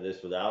variation of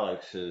this with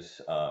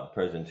Alex's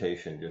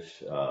presentation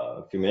just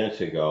a few minutes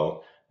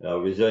ago.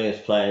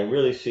 Resilience planning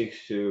really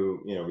seeks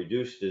to,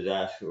 reduce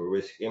disaster or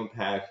risk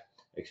impact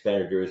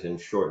expenditures and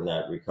shorten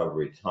that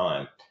recovery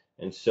time.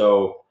 And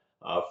so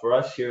for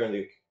us here in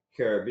the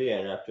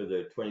Caribbean, after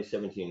the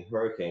 2017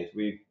 hurricanes,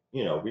 we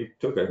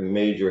took a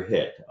major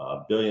hit,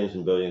 billions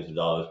and billions of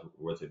dollars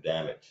worth of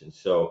damage. And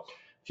so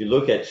if you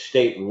look at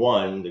state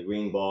one, the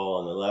green ball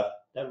on the left,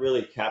 that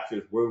really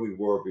captures where we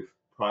were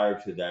prior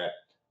to that,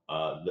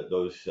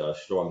 those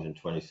storms in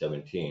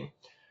 2017.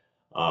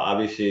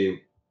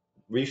 Obviously,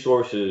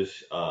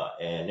 resources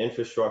and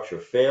infrastructure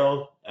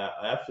failed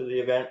after the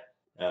event.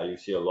 You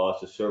see a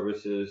loss of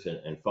services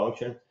and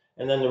function.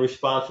 And then the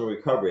response and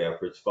recovery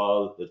efforts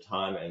followed the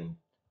time,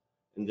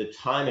 and the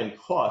time and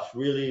cost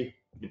really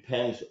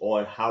depends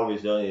on how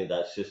resilient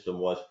that system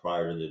was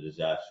prior to the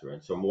disaster.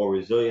 And so more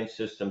resilient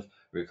systems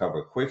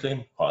recover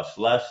quickly, cost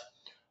less.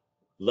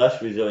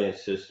 Less resilient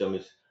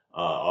systems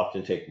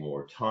often take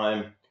more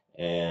time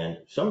and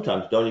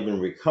sometimes don't even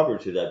recover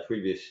to that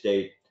previous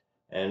state.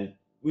 And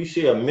we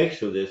see a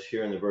mix of this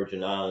here in the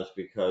Virgin Islands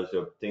because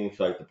of things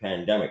like the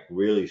pandemic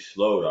really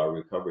slowed our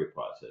recovery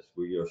process.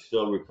 We are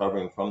still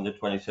recovering from the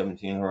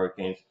 2017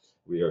 hurricanes.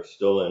 We are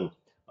still in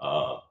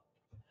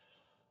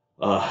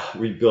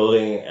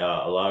rebuilding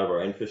a lot of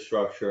our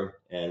infrastructure,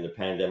 and the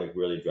pandemic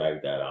really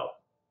dragged that out.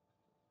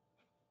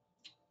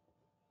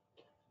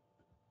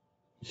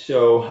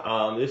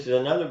 So this is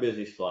another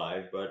busy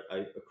slide, but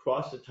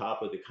across the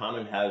top of the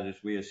common hazards,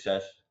 we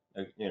assess,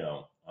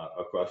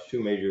 across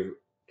two major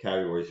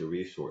categories of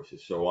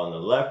resources. So on the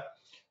left,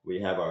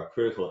 we have our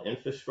critical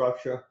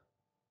infrastructure,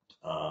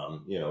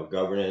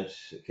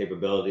 governance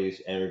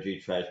capabilities,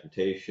 energy,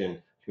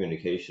 transportation,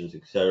 communications,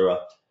 etc.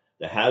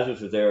 The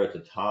hazards are there at the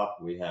top.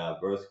 We have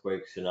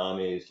earthquakes,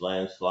 tsunamis,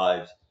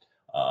 landslides,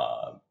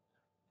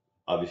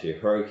 obviously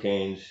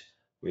hurricanes.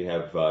 We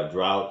have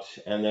droughts,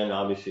 and then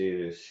obviously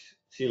there's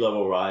sea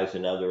level rise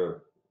and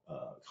other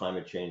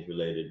climate change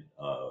related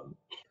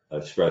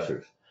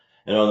stressors.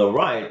 And on the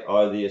right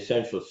are the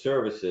essential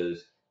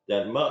services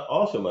that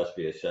also must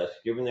be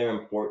assessed given their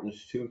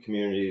importance to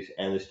communities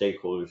and the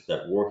stakeholders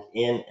that work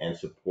in and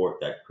support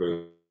that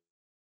critical.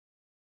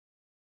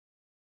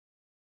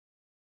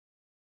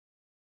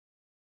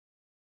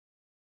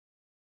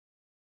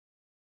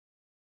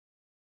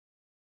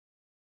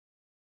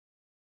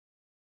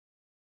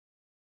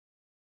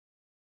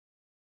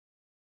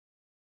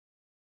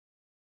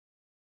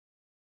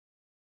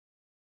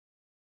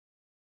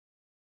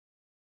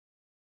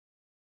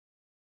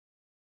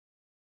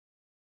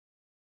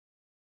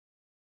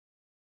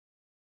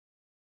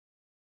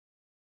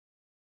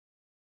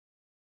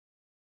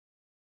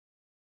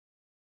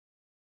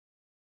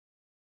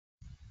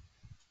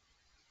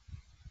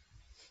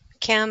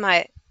 Kim,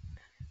 I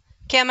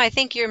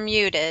think you're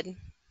muted.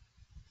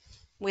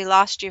 We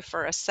lost you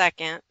for a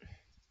second.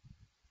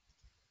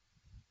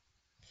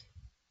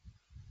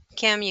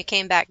 Kim, you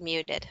came back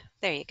muted.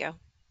 There you go.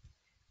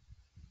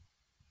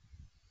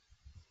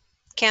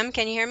 Kim,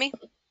 can you hear me?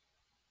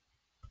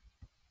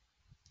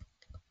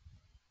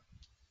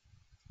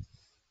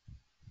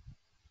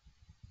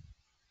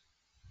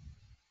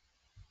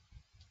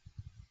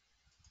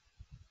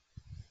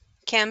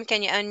 Kim,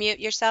 can you unmute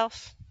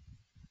yourself?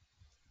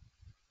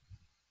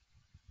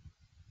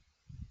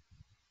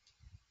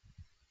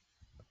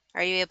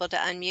 Are you able to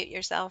unmute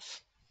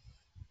yourself?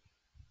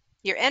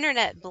 Your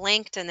internet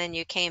blinked and then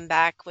you came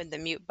back with the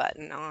mute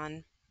button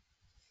on.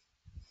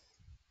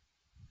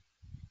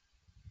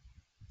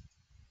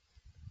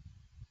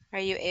 Are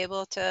you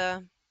able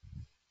to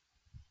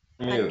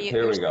Mute. unmute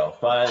Here we yourself?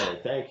 go. Finally,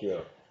 thank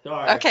you.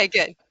 Sorry, Okay,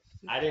 good.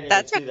 I didn't even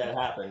That's see okay. that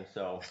happen.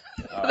 So,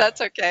 all right.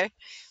 That's okay.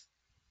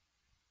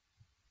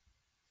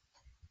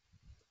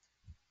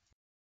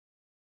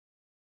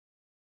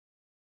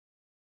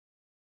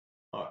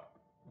 All right.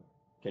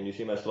 Can you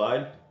see my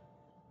slide?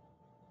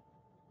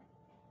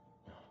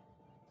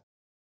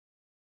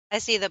 I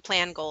see the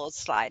plan goals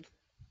slide.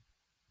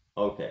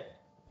 Okay.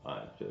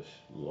 I just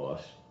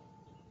lost.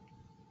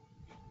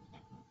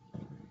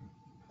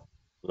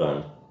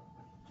 Done.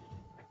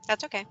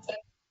 That's okay.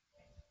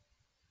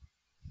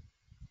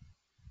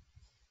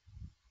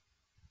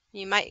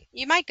 You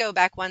might go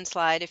back one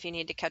slide if you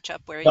need to catch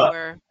up where you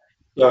were.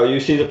 So you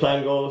see the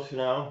plan goals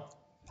now?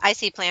 I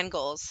see plan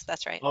goals.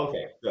 That's right.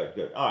 Okay, good,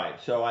 good. All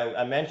right. So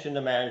I mentioned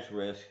the managed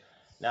risk.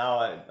 Now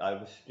I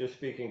was just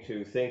speaking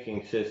to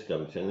thinking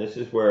systems, and this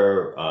is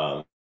where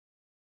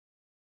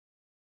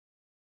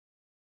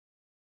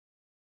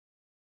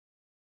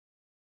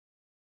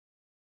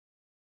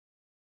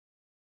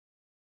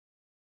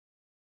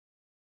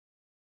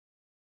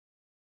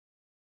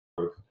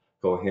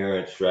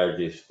coherent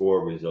strategies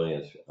for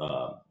resilience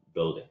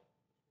building.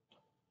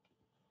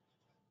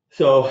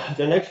 So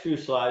the next few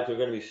slides are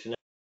going to be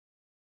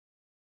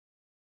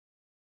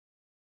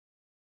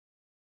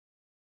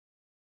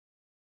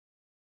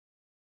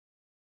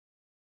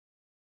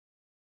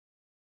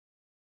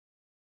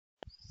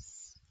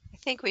I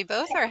think we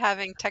both are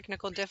having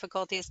technical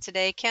difficulties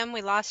today. Kim,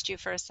 we lost you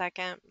for a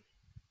second.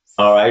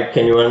 all right.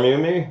 Can you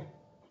unmute me?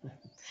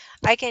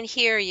 I can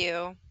hear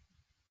you.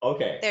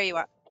 Okay. There you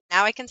are.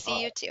 Now I can All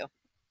see you too.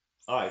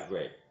 right,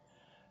 great.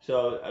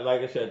 So,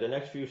 like I said, the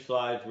next few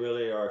slides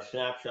really are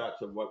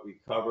snapshots of what we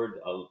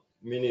covered.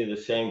 Many of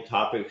the same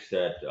topics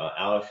that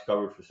Alex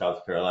covered for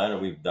South Carolina,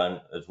 we've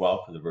done as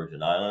well for the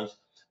Virgin Islands,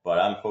 but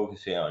I'm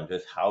focusing on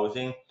just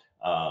housing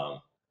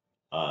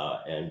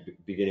and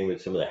beginning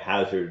with some of the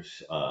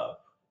hazards,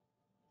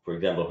 for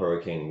example,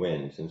 hurricane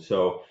winds. And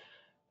so,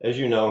 as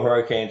you know,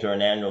 hurricanes are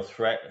an annual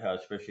threat,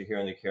 especially here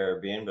in the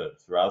Caribbean, but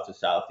throughout the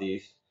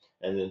Southeast.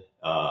 And then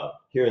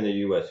here in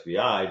the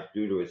USVI,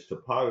 due to its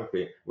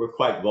topography, we're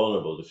quite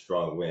vulnerable to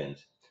strong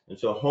winds. And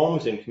so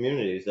homes and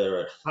communities that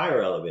are at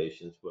higher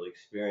elevations will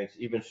experience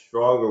even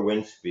stronger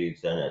wind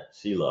speeds than at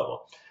sea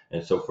level.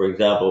 And so, for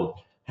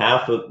example,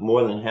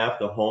 more than half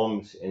the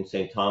homes in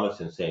St. Thomas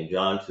and St.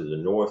 John to the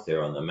north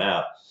there on the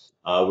map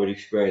would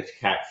experience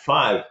Cat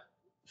 5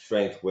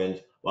 strength winds,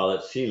 while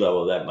at sea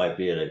level that might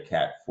be at a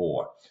Cat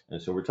 4.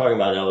 And so we're talking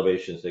about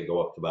elevations that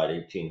go up to about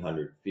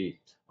 1,800 feet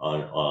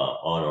on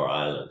our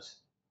islands.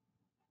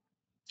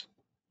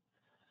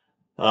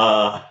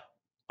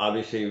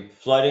 Obviously,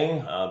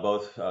 flooding,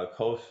 both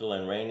coastal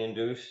and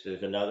rain-induced,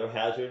 is another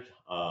hazard.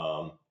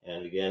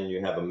 And again,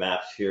 you have a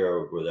maps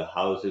here where the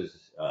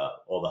houses,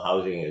 all the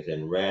housing is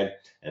in red,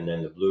 and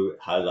then the blue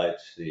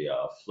highlights the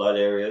flood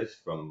areas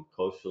from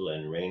coastal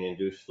and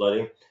rain-induced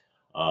flooding.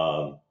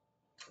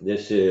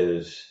 This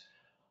is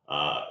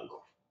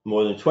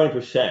more than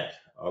 20%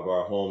 of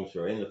our homes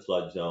are in the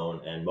flood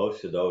zone, and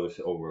most of those,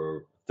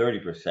 over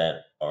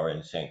 30%, are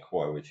in St.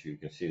 Croix, which you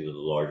can see the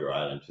larger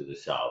island to the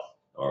south,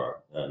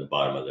 or at the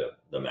bottom of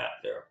the map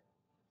there.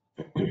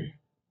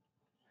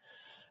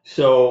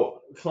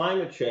 So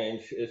climate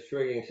change is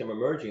triggering some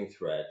emerging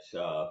threats.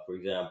 For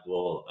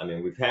example, I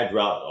mean, we've had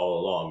drought all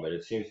along, but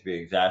it seems to be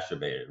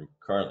exacerbated.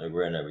 Currently,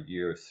 we're in a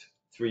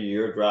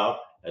 3-year drought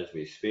as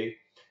we speak.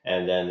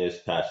 And then this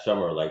past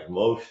summer, like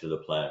most of the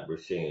planet, we're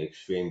seeing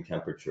extreme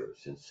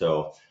temperatures. And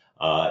so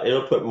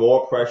it'll put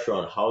more pressure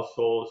on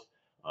households,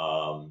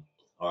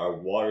 our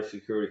water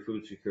security,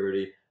 food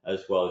security,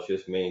 as well as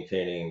just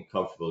maintaining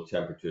comfortable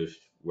temperatures,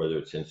 whether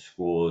it's in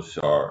schools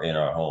or in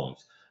our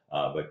homes.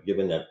 But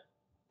given that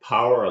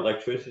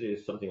electricity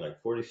is something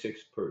like 46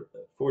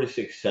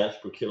 cents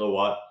per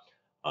kilowatt,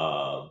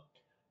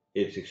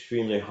 it's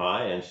extremely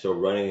high, and so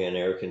running an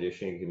air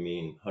conditioning can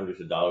mean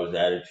hundreds of dollars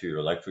added to your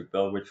electric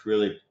bill, which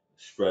really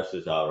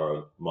stresses out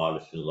our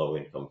modest and low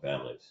income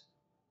families.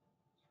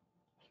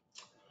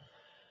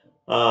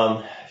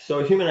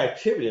 So human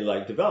activity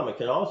like development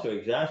can also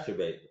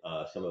exacerbate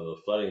some of those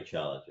flooding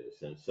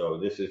challenges. And so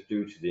this is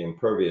due to the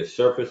impervious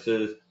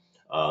surfaces,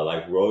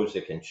 like roads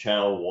that can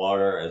channel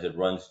water as it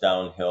runs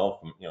downhill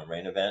from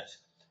rain events.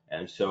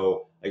 And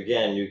so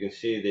again, you can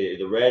see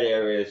the red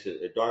areas,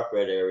 the dark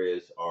red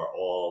areas are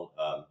all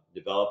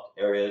developed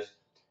areas.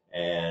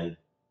 And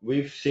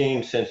we've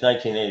seen since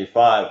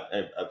 1985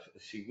 a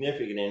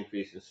significant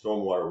increase in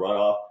stormwater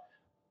runoff.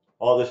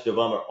 All this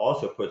development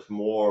also puts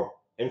more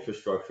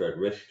infrastructure at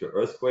risk to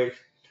earthquakes.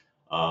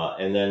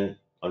 And then,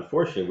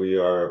 unfortunately,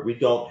 we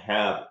don't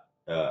have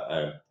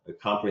a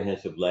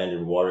comprehensive land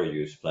and water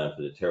use plan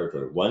for the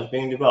territory. One's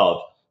being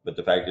developed, but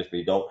the fact is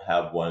we don't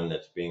have one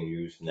that's being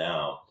used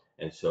now.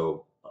 And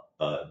so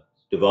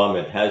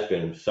development has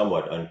been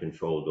somewhat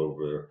uncontrolled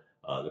over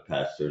the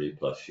past 30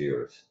 plus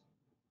years.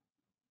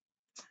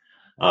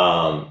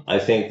 I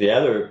think the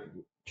other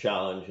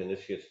challenge, and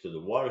this gets to the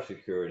water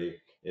security,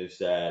 is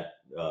that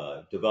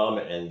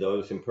development and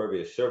those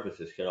impervious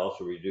surfaces can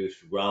also reduce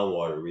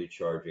groundwater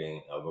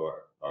recharging of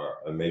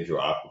our major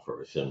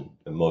aquifers. And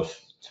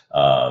most,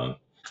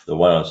 the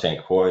one on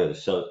St. Croix,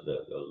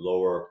 the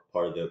lower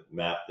part of the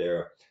map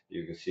there,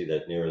 you can see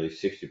that nearly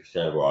 60%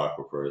 of our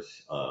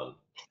aquifers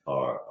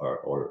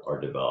are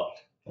developed,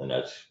 and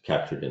that's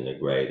captured in the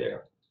gray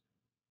there.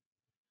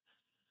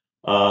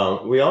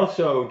 We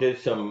also did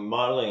some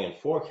modeling and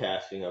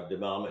forecasting of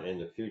development in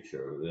the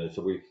future.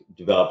 So we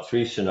developed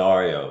 3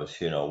 scenarios.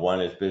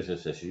 One is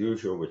business as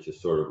usual, which is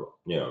sort of,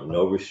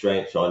 no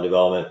restraints on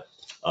development.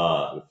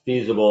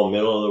 Feasible,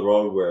 middle of the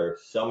road, where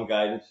some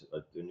guidance,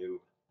 like the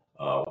new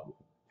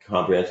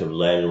comprehensive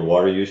land and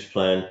water use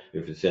plan,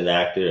 if it's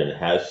enacted and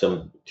has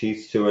some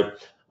teeth to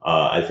it,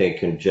 I think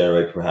can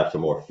generate perhaps a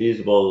more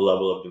feasible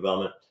level of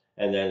development.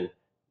 And then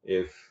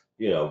if,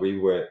 we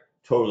were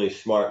totally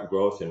smart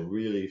growth and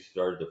really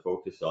started to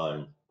focus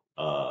on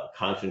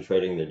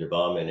concentrating the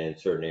development in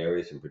certain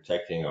areas and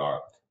protecting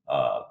our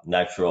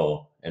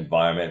natural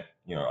environment,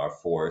 our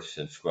forests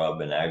and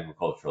scrub and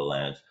agricultural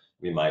lands,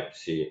 we might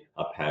see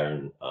a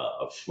pattern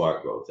of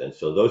smart growth. And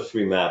so those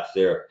 3 maps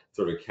there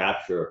sort of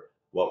capture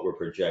what we're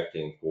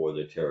projecting for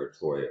the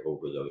territory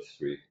over those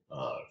three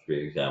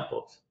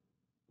examples.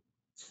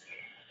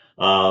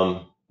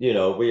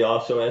 We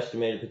also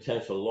estimated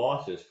potential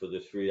losses for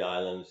the 3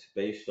 islands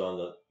based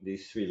on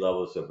these 3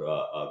 levels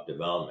of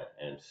development.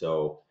 And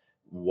so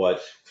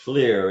what's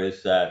clear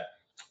is that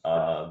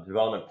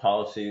development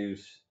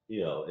policies,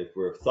 if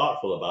we're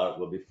thoughtful about it,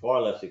 will be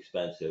far less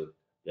expensive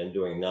than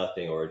doing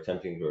nothing or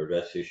attempting to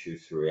address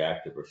issues through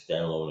reactive or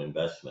standalone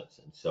investments.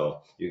 And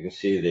so you can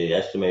see the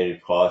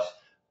estimated cost,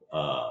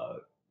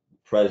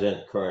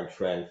 present, current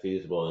trend,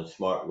 feasible, and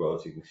smart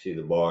growth. You can see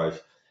the bars.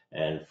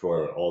 And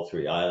for all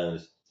 3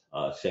 islands,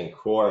 St.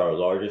 Croix, our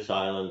largest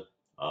island,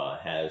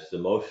 has the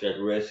most at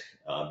risk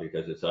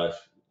because it's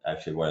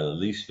actually one of the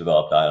least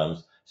developed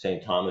islands.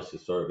 St. Thomas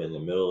is sort of in the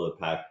middle of the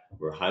pack.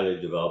 We're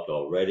highly developed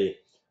already,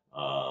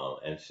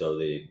 and so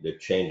the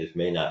changes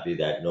may not be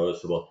that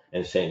noticeable.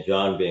 And St.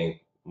 John, being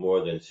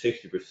more than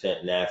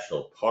 60%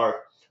 national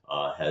park,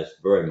 has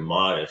very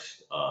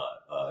modest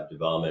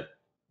development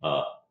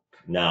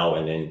now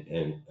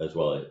and as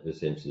well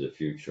as into the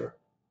future.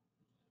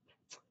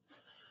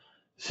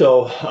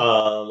 So,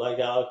 like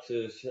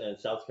Alex's and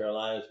South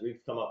Carolina's, we've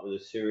come up with a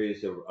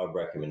series of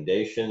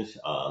recommendations.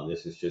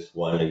 This is just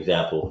one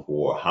example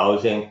for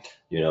housing.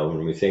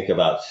 When we think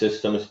about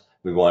systems,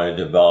 we want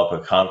to develop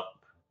a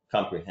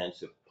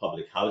comprehensive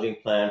public housing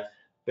plan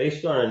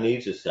based on a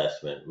needs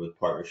assessment with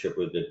partnership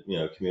with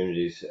the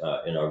communities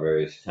in our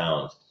various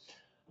towns.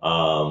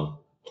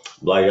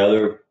 Like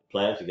other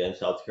plans, again,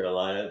 South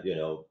Carolina,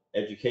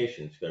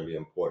 education is going to be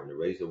important to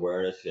raise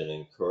awareness and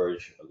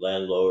encourage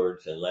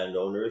landlords and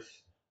landowners,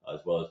 as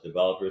well as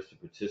developers, to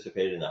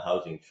participate in the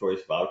Housing Choice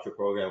Voucher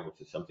Program, which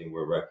is something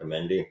we're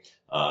recommending,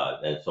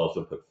 and it's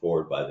also put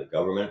forward by the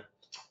government.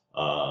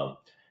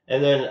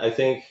 And then I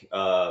think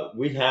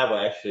we have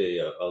actually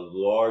a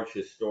large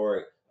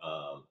historic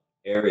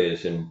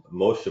areas in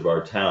most of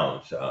our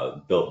towns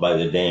built by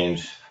the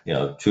Danes,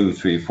 200,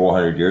 300,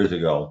 400 years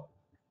ago.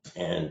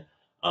 And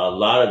a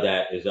lot of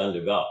that is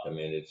undeveloped. I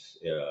mean, it's,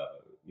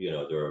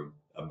 there are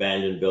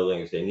abandoned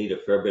buildings. They need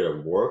a fair bit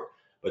of work,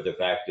 but the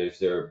fact is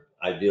they're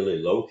ideally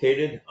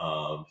located,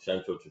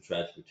 central to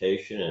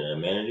transportation and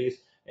amenities.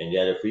 And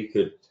yet if we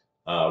could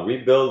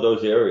rebuild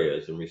those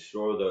areas and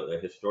restore the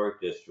historic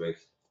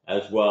districts,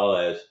 as well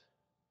as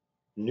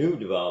new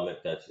development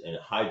that's in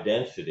high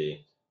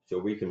density, so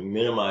we can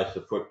minimize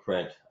the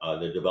footprint,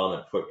 the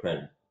development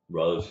footprint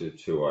relative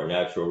to our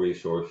natural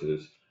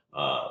resources,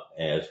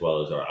 as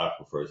well as our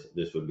aquifers,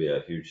 this would be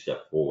a huge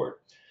step forward.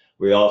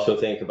 We also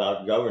think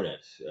about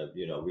governance.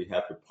 We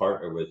have to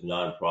partner with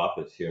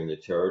nonprofits here in the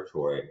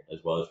territory,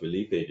 as well as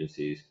relief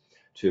agencies,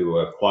 to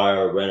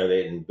acquire,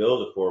 renovate, and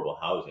build affordable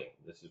housing.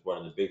 This is one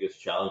of the biggest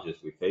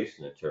challenges we face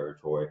in the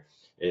territory,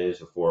 is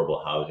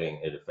affordable housing.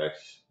 It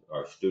affects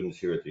our students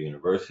here at the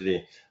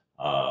university,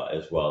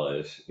 as well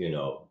as,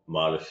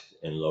 modest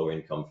and low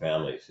income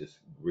families. It's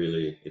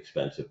really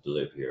expensive to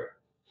live here.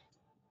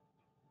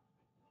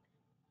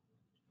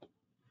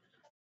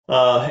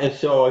 And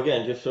so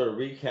again, just sort of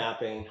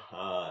recapping,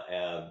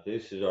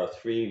 this is our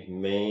 3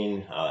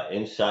 main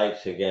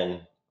insights.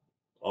 Again,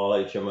 all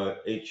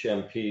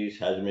HMPs,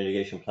 hazard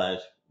mitigation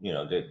plans,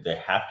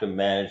 they have to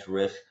manage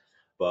risk,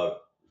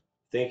 but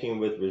thinking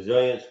with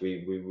resilience,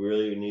 we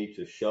really need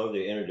to show the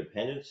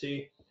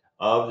interdependency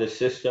of the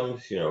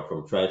systems,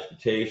 from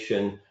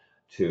transportation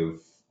to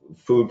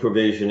food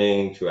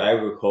provisioning to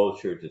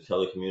agriculture to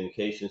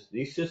telecommunications.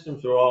 These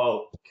systems are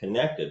all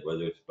connected,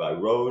 whether it's by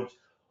roads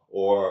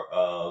or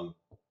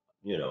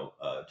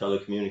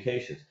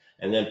telecommunications.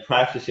 And then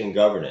practicing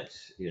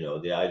governance,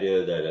 the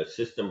idea that a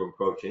system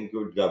approach and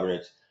good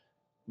governance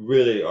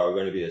really are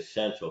going to be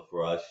essential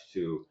for us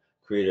to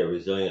create a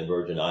resilient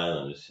Virgin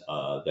Islands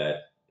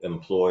that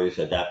employs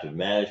adaptive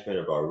management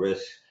of our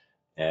risks,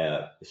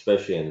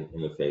 especially in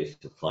the face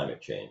of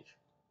climate change.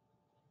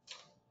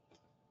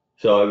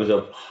 So it was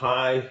a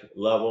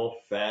high-level,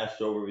 fast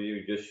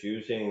overview, just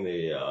using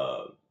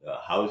the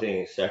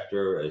housing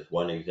sector as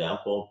one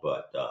example,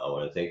 but I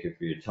want to thank you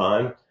for your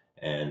time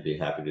and be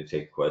happy to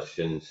take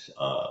questions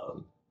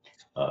from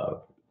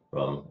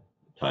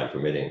time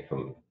permitting.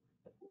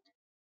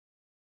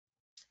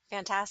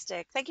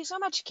 Fantastic. Thank you so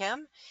much,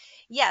 Kim.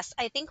 Yes,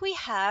 I think we're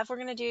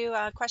going to do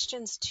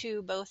questions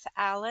to both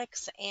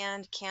Alex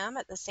and Kim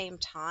at the same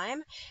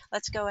time.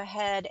 Let's go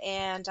ahead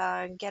and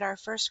get our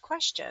first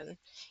question.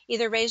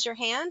 Either raise your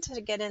hand to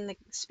get in the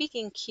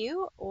speaking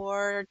queue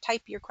or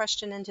type your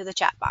question into the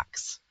chat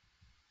box.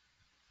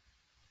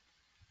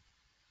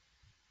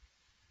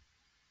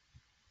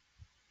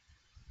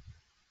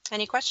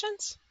 Any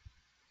questions?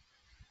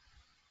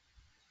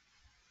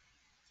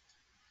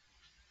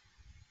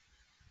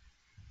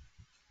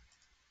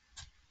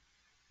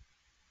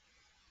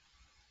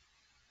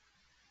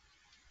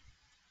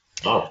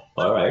 Oh,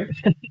 all right.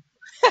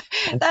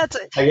 That's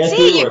I guess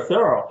we see, were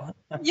thorough.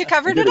 you You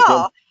covered did it it, Kim.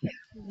 all.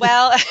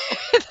 Well,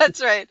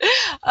 that's right.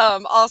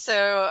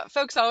 Also,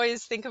 folks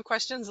always think of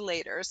questions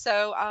later.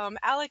 So,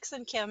 Alex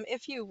and Kim,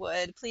 if you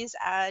would, please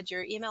add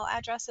your email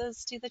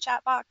addresses to the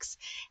chat box,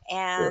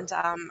 and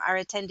Sure. our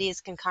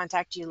attendees can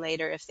contact you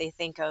later if they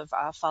think of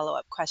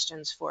follow-up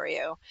questions for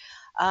you.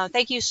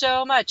 Thank you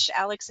so much,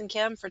 Alex and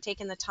Kim, for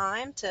taking the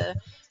time to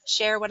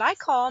share what I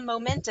call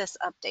momentous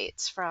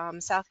updates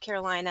from South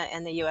Carolina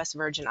and the U.S.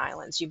 Virgin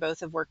Islands. You both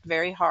have worked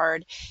very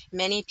hard,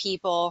 many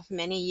people,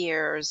 many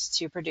years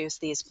to produce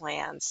these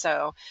plans.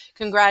 So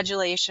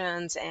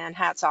congratulations and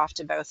hats off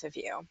to both of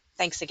you.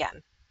 Thanks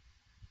again.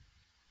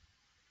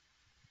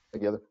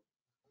 Together.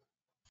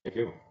 Thank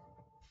you.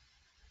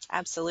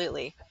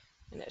 Absolutely.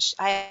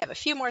 I have a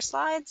few more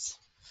slides.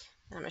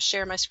 I'm going to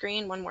share my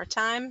screen one more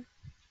time.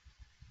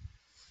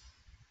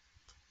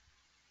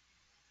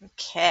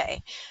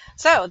 Okay,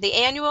 so the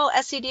annual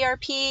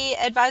SCDRP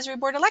Advisory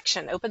Board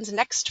election opens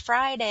next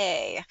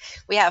Friday.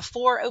 We have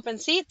 4 open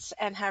seats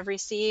and have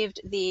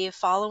received the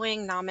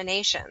following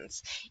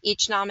nominations.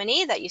 Each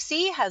nominee that you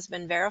see has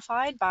been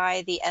verified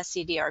by the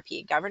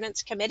SCDRP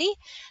Governance Committee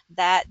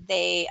that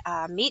they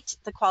meet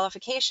the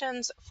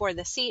qualifications for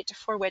the seat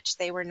for which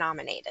they were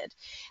nominated.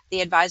 The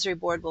Advisory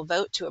Board will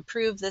vote to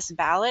approve this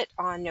ballot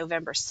on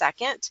November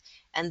 2nd.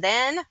 And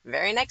then,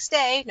 very next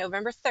day,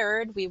 November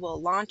 3rd, we will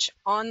launch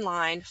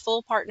online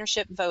full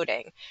partnership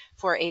voting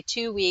for a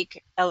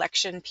 2-week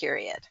election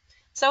period.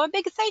 So a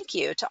big thank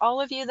you to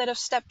all of you that have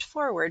stepped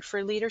forward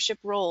for leadership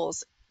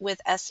roles with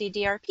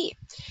SCDRP.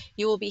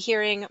 You will be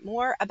hearing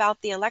more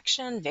about the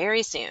election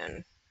very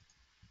soon.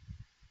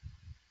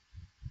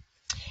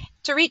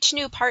 To reach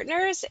new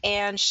partners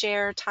and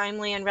share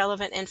timely and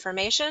relevant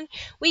information,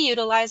 we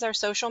utilize our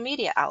social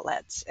media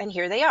outlets, and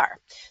here they are.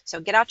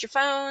 So get out your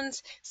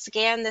phones,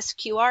 scan this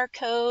QR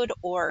code,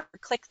 or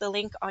click the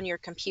link on your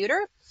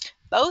computer.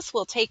 Both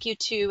will take you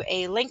to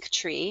a link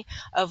tree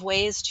of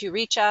ways to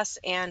reach us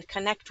and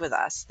connect with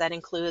us that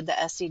include the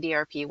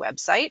SCDRP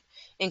website,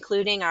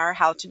 including our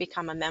How to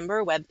Become a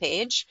Member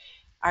webpage,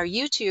 our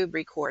YouTube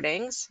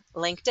recordings,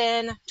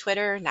 LinkedIn,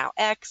 Twitter, now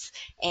X,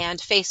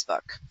 and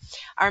Facebook.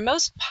 Our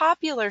most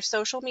popular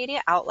social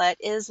media outlet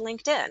is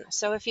LinkedIn.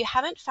 So if you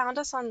haven't found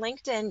us on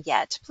LinkedIn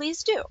yet,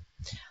 please do.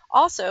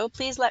 Also,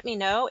 please let me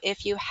know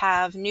if you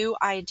have new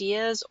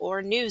ideas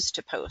or news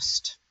to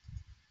post.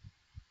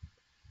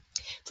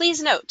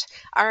 Please note,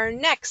 our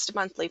next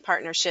monthly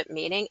partnership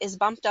meeting is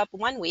bumped up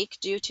 1 week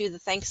due to the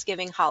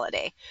Thanksgiving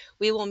holiday.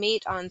 We will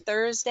meet on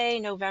Thursday,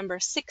 November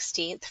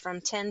 16th from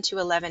 10 to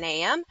 11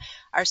 a.m.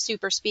 Our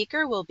super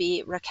speaker will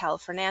be Raquel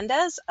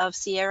Fernandez of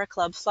Sierra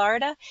Club,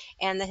 Florida,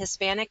 and the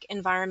Hispanic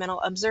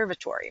Environmental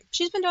Observatory.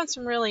 She's been doing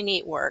some really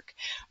neat work.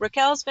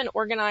 Raquel's been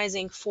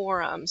organizing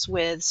forums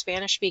with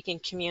Spanish-speaking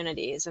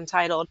communities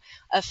entitled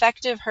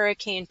Effective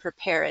Hurricane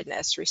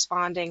Preparedness,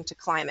 Responding to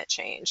Climate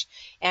Change.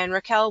 And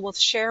Raquel will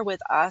share with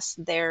us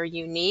their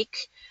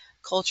unique,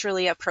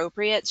 culturally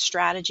appropriate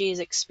strategies,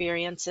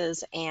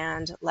 experiences,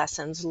 and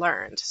lessons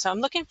learned. So I'm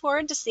looking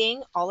forward to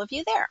seeing all of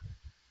you there.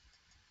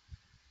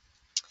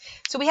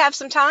 So we have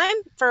some time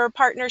for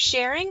partner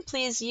sharing.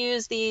 Please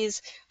use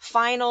these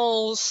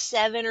final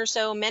 7 or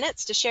so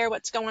minutes to share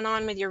what's going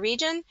on with your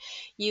region.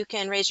 You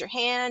can raise your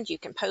hand, you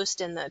can post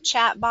in the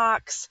chat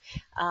box,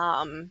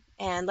 and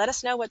let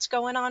us know what's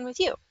going on with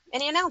you.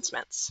 Any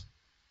announcements?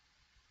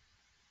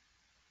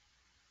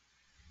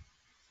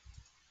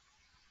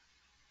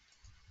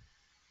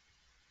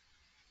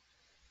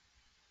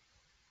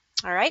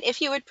 All right,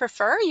 if you would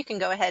prefer, you can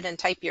go ahead and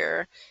type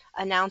your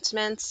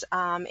announcements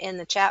in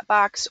the chat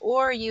box,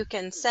 or you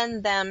can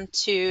send them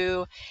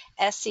to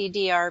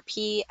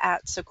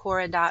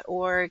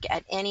scdrp@socorro.org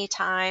at any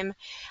time.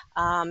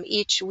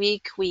 Each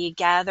week, we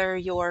gather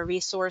your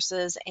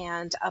resources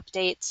and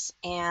updates,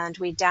 and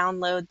we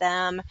download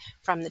them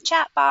from the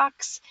chat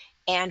box,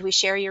 and we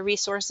share your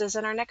resources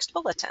in our next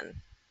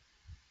bulletin.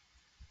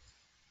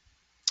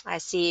 I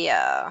see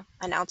an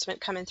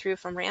announcement coming through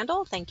from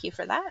Randall. Thank you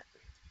for that.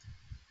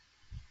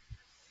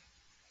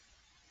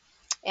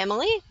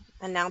 Emily,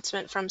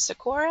 announcement from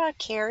Socorro.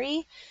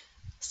 Carrie,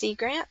 Sea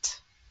Grant.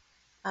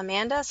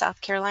 Amanda,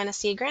 South Carolina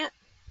Sea Grant.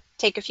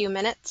 Take a few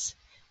minutes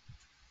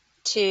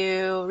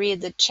to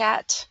read the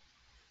chat.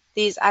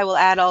 I will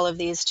add all of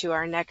these to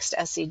our next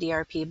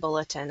SCDRP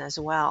bulletin as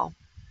well.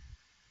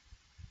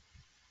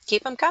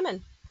 Keep them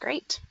coming.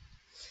 Great.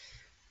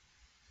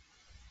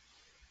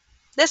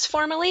 This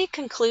formally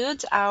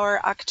concludes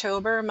our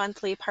October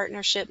monthly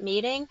partnership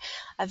meeting.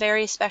 A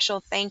very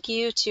special thank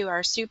you to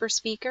our super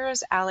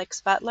speakers,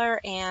 Alex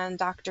Butler and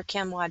Dr.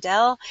 Kim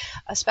Waddell.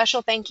 A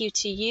special thank you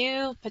to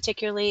you,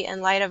 particularly in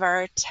light of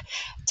our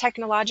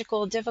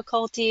technological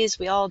difficulties.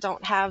 We all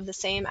don't have the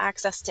same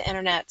access to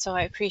internet, so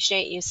I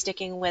appreciate you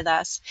sticking with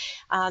us.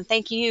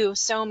 Thank you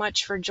so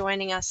much for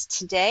joining us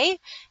today,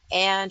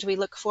 and we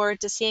look forward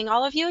to seeing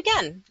all of you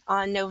again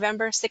on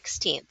November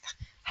 16th.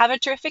 Have a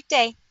terrific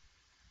day.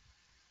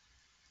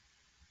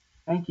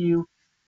 Thank you.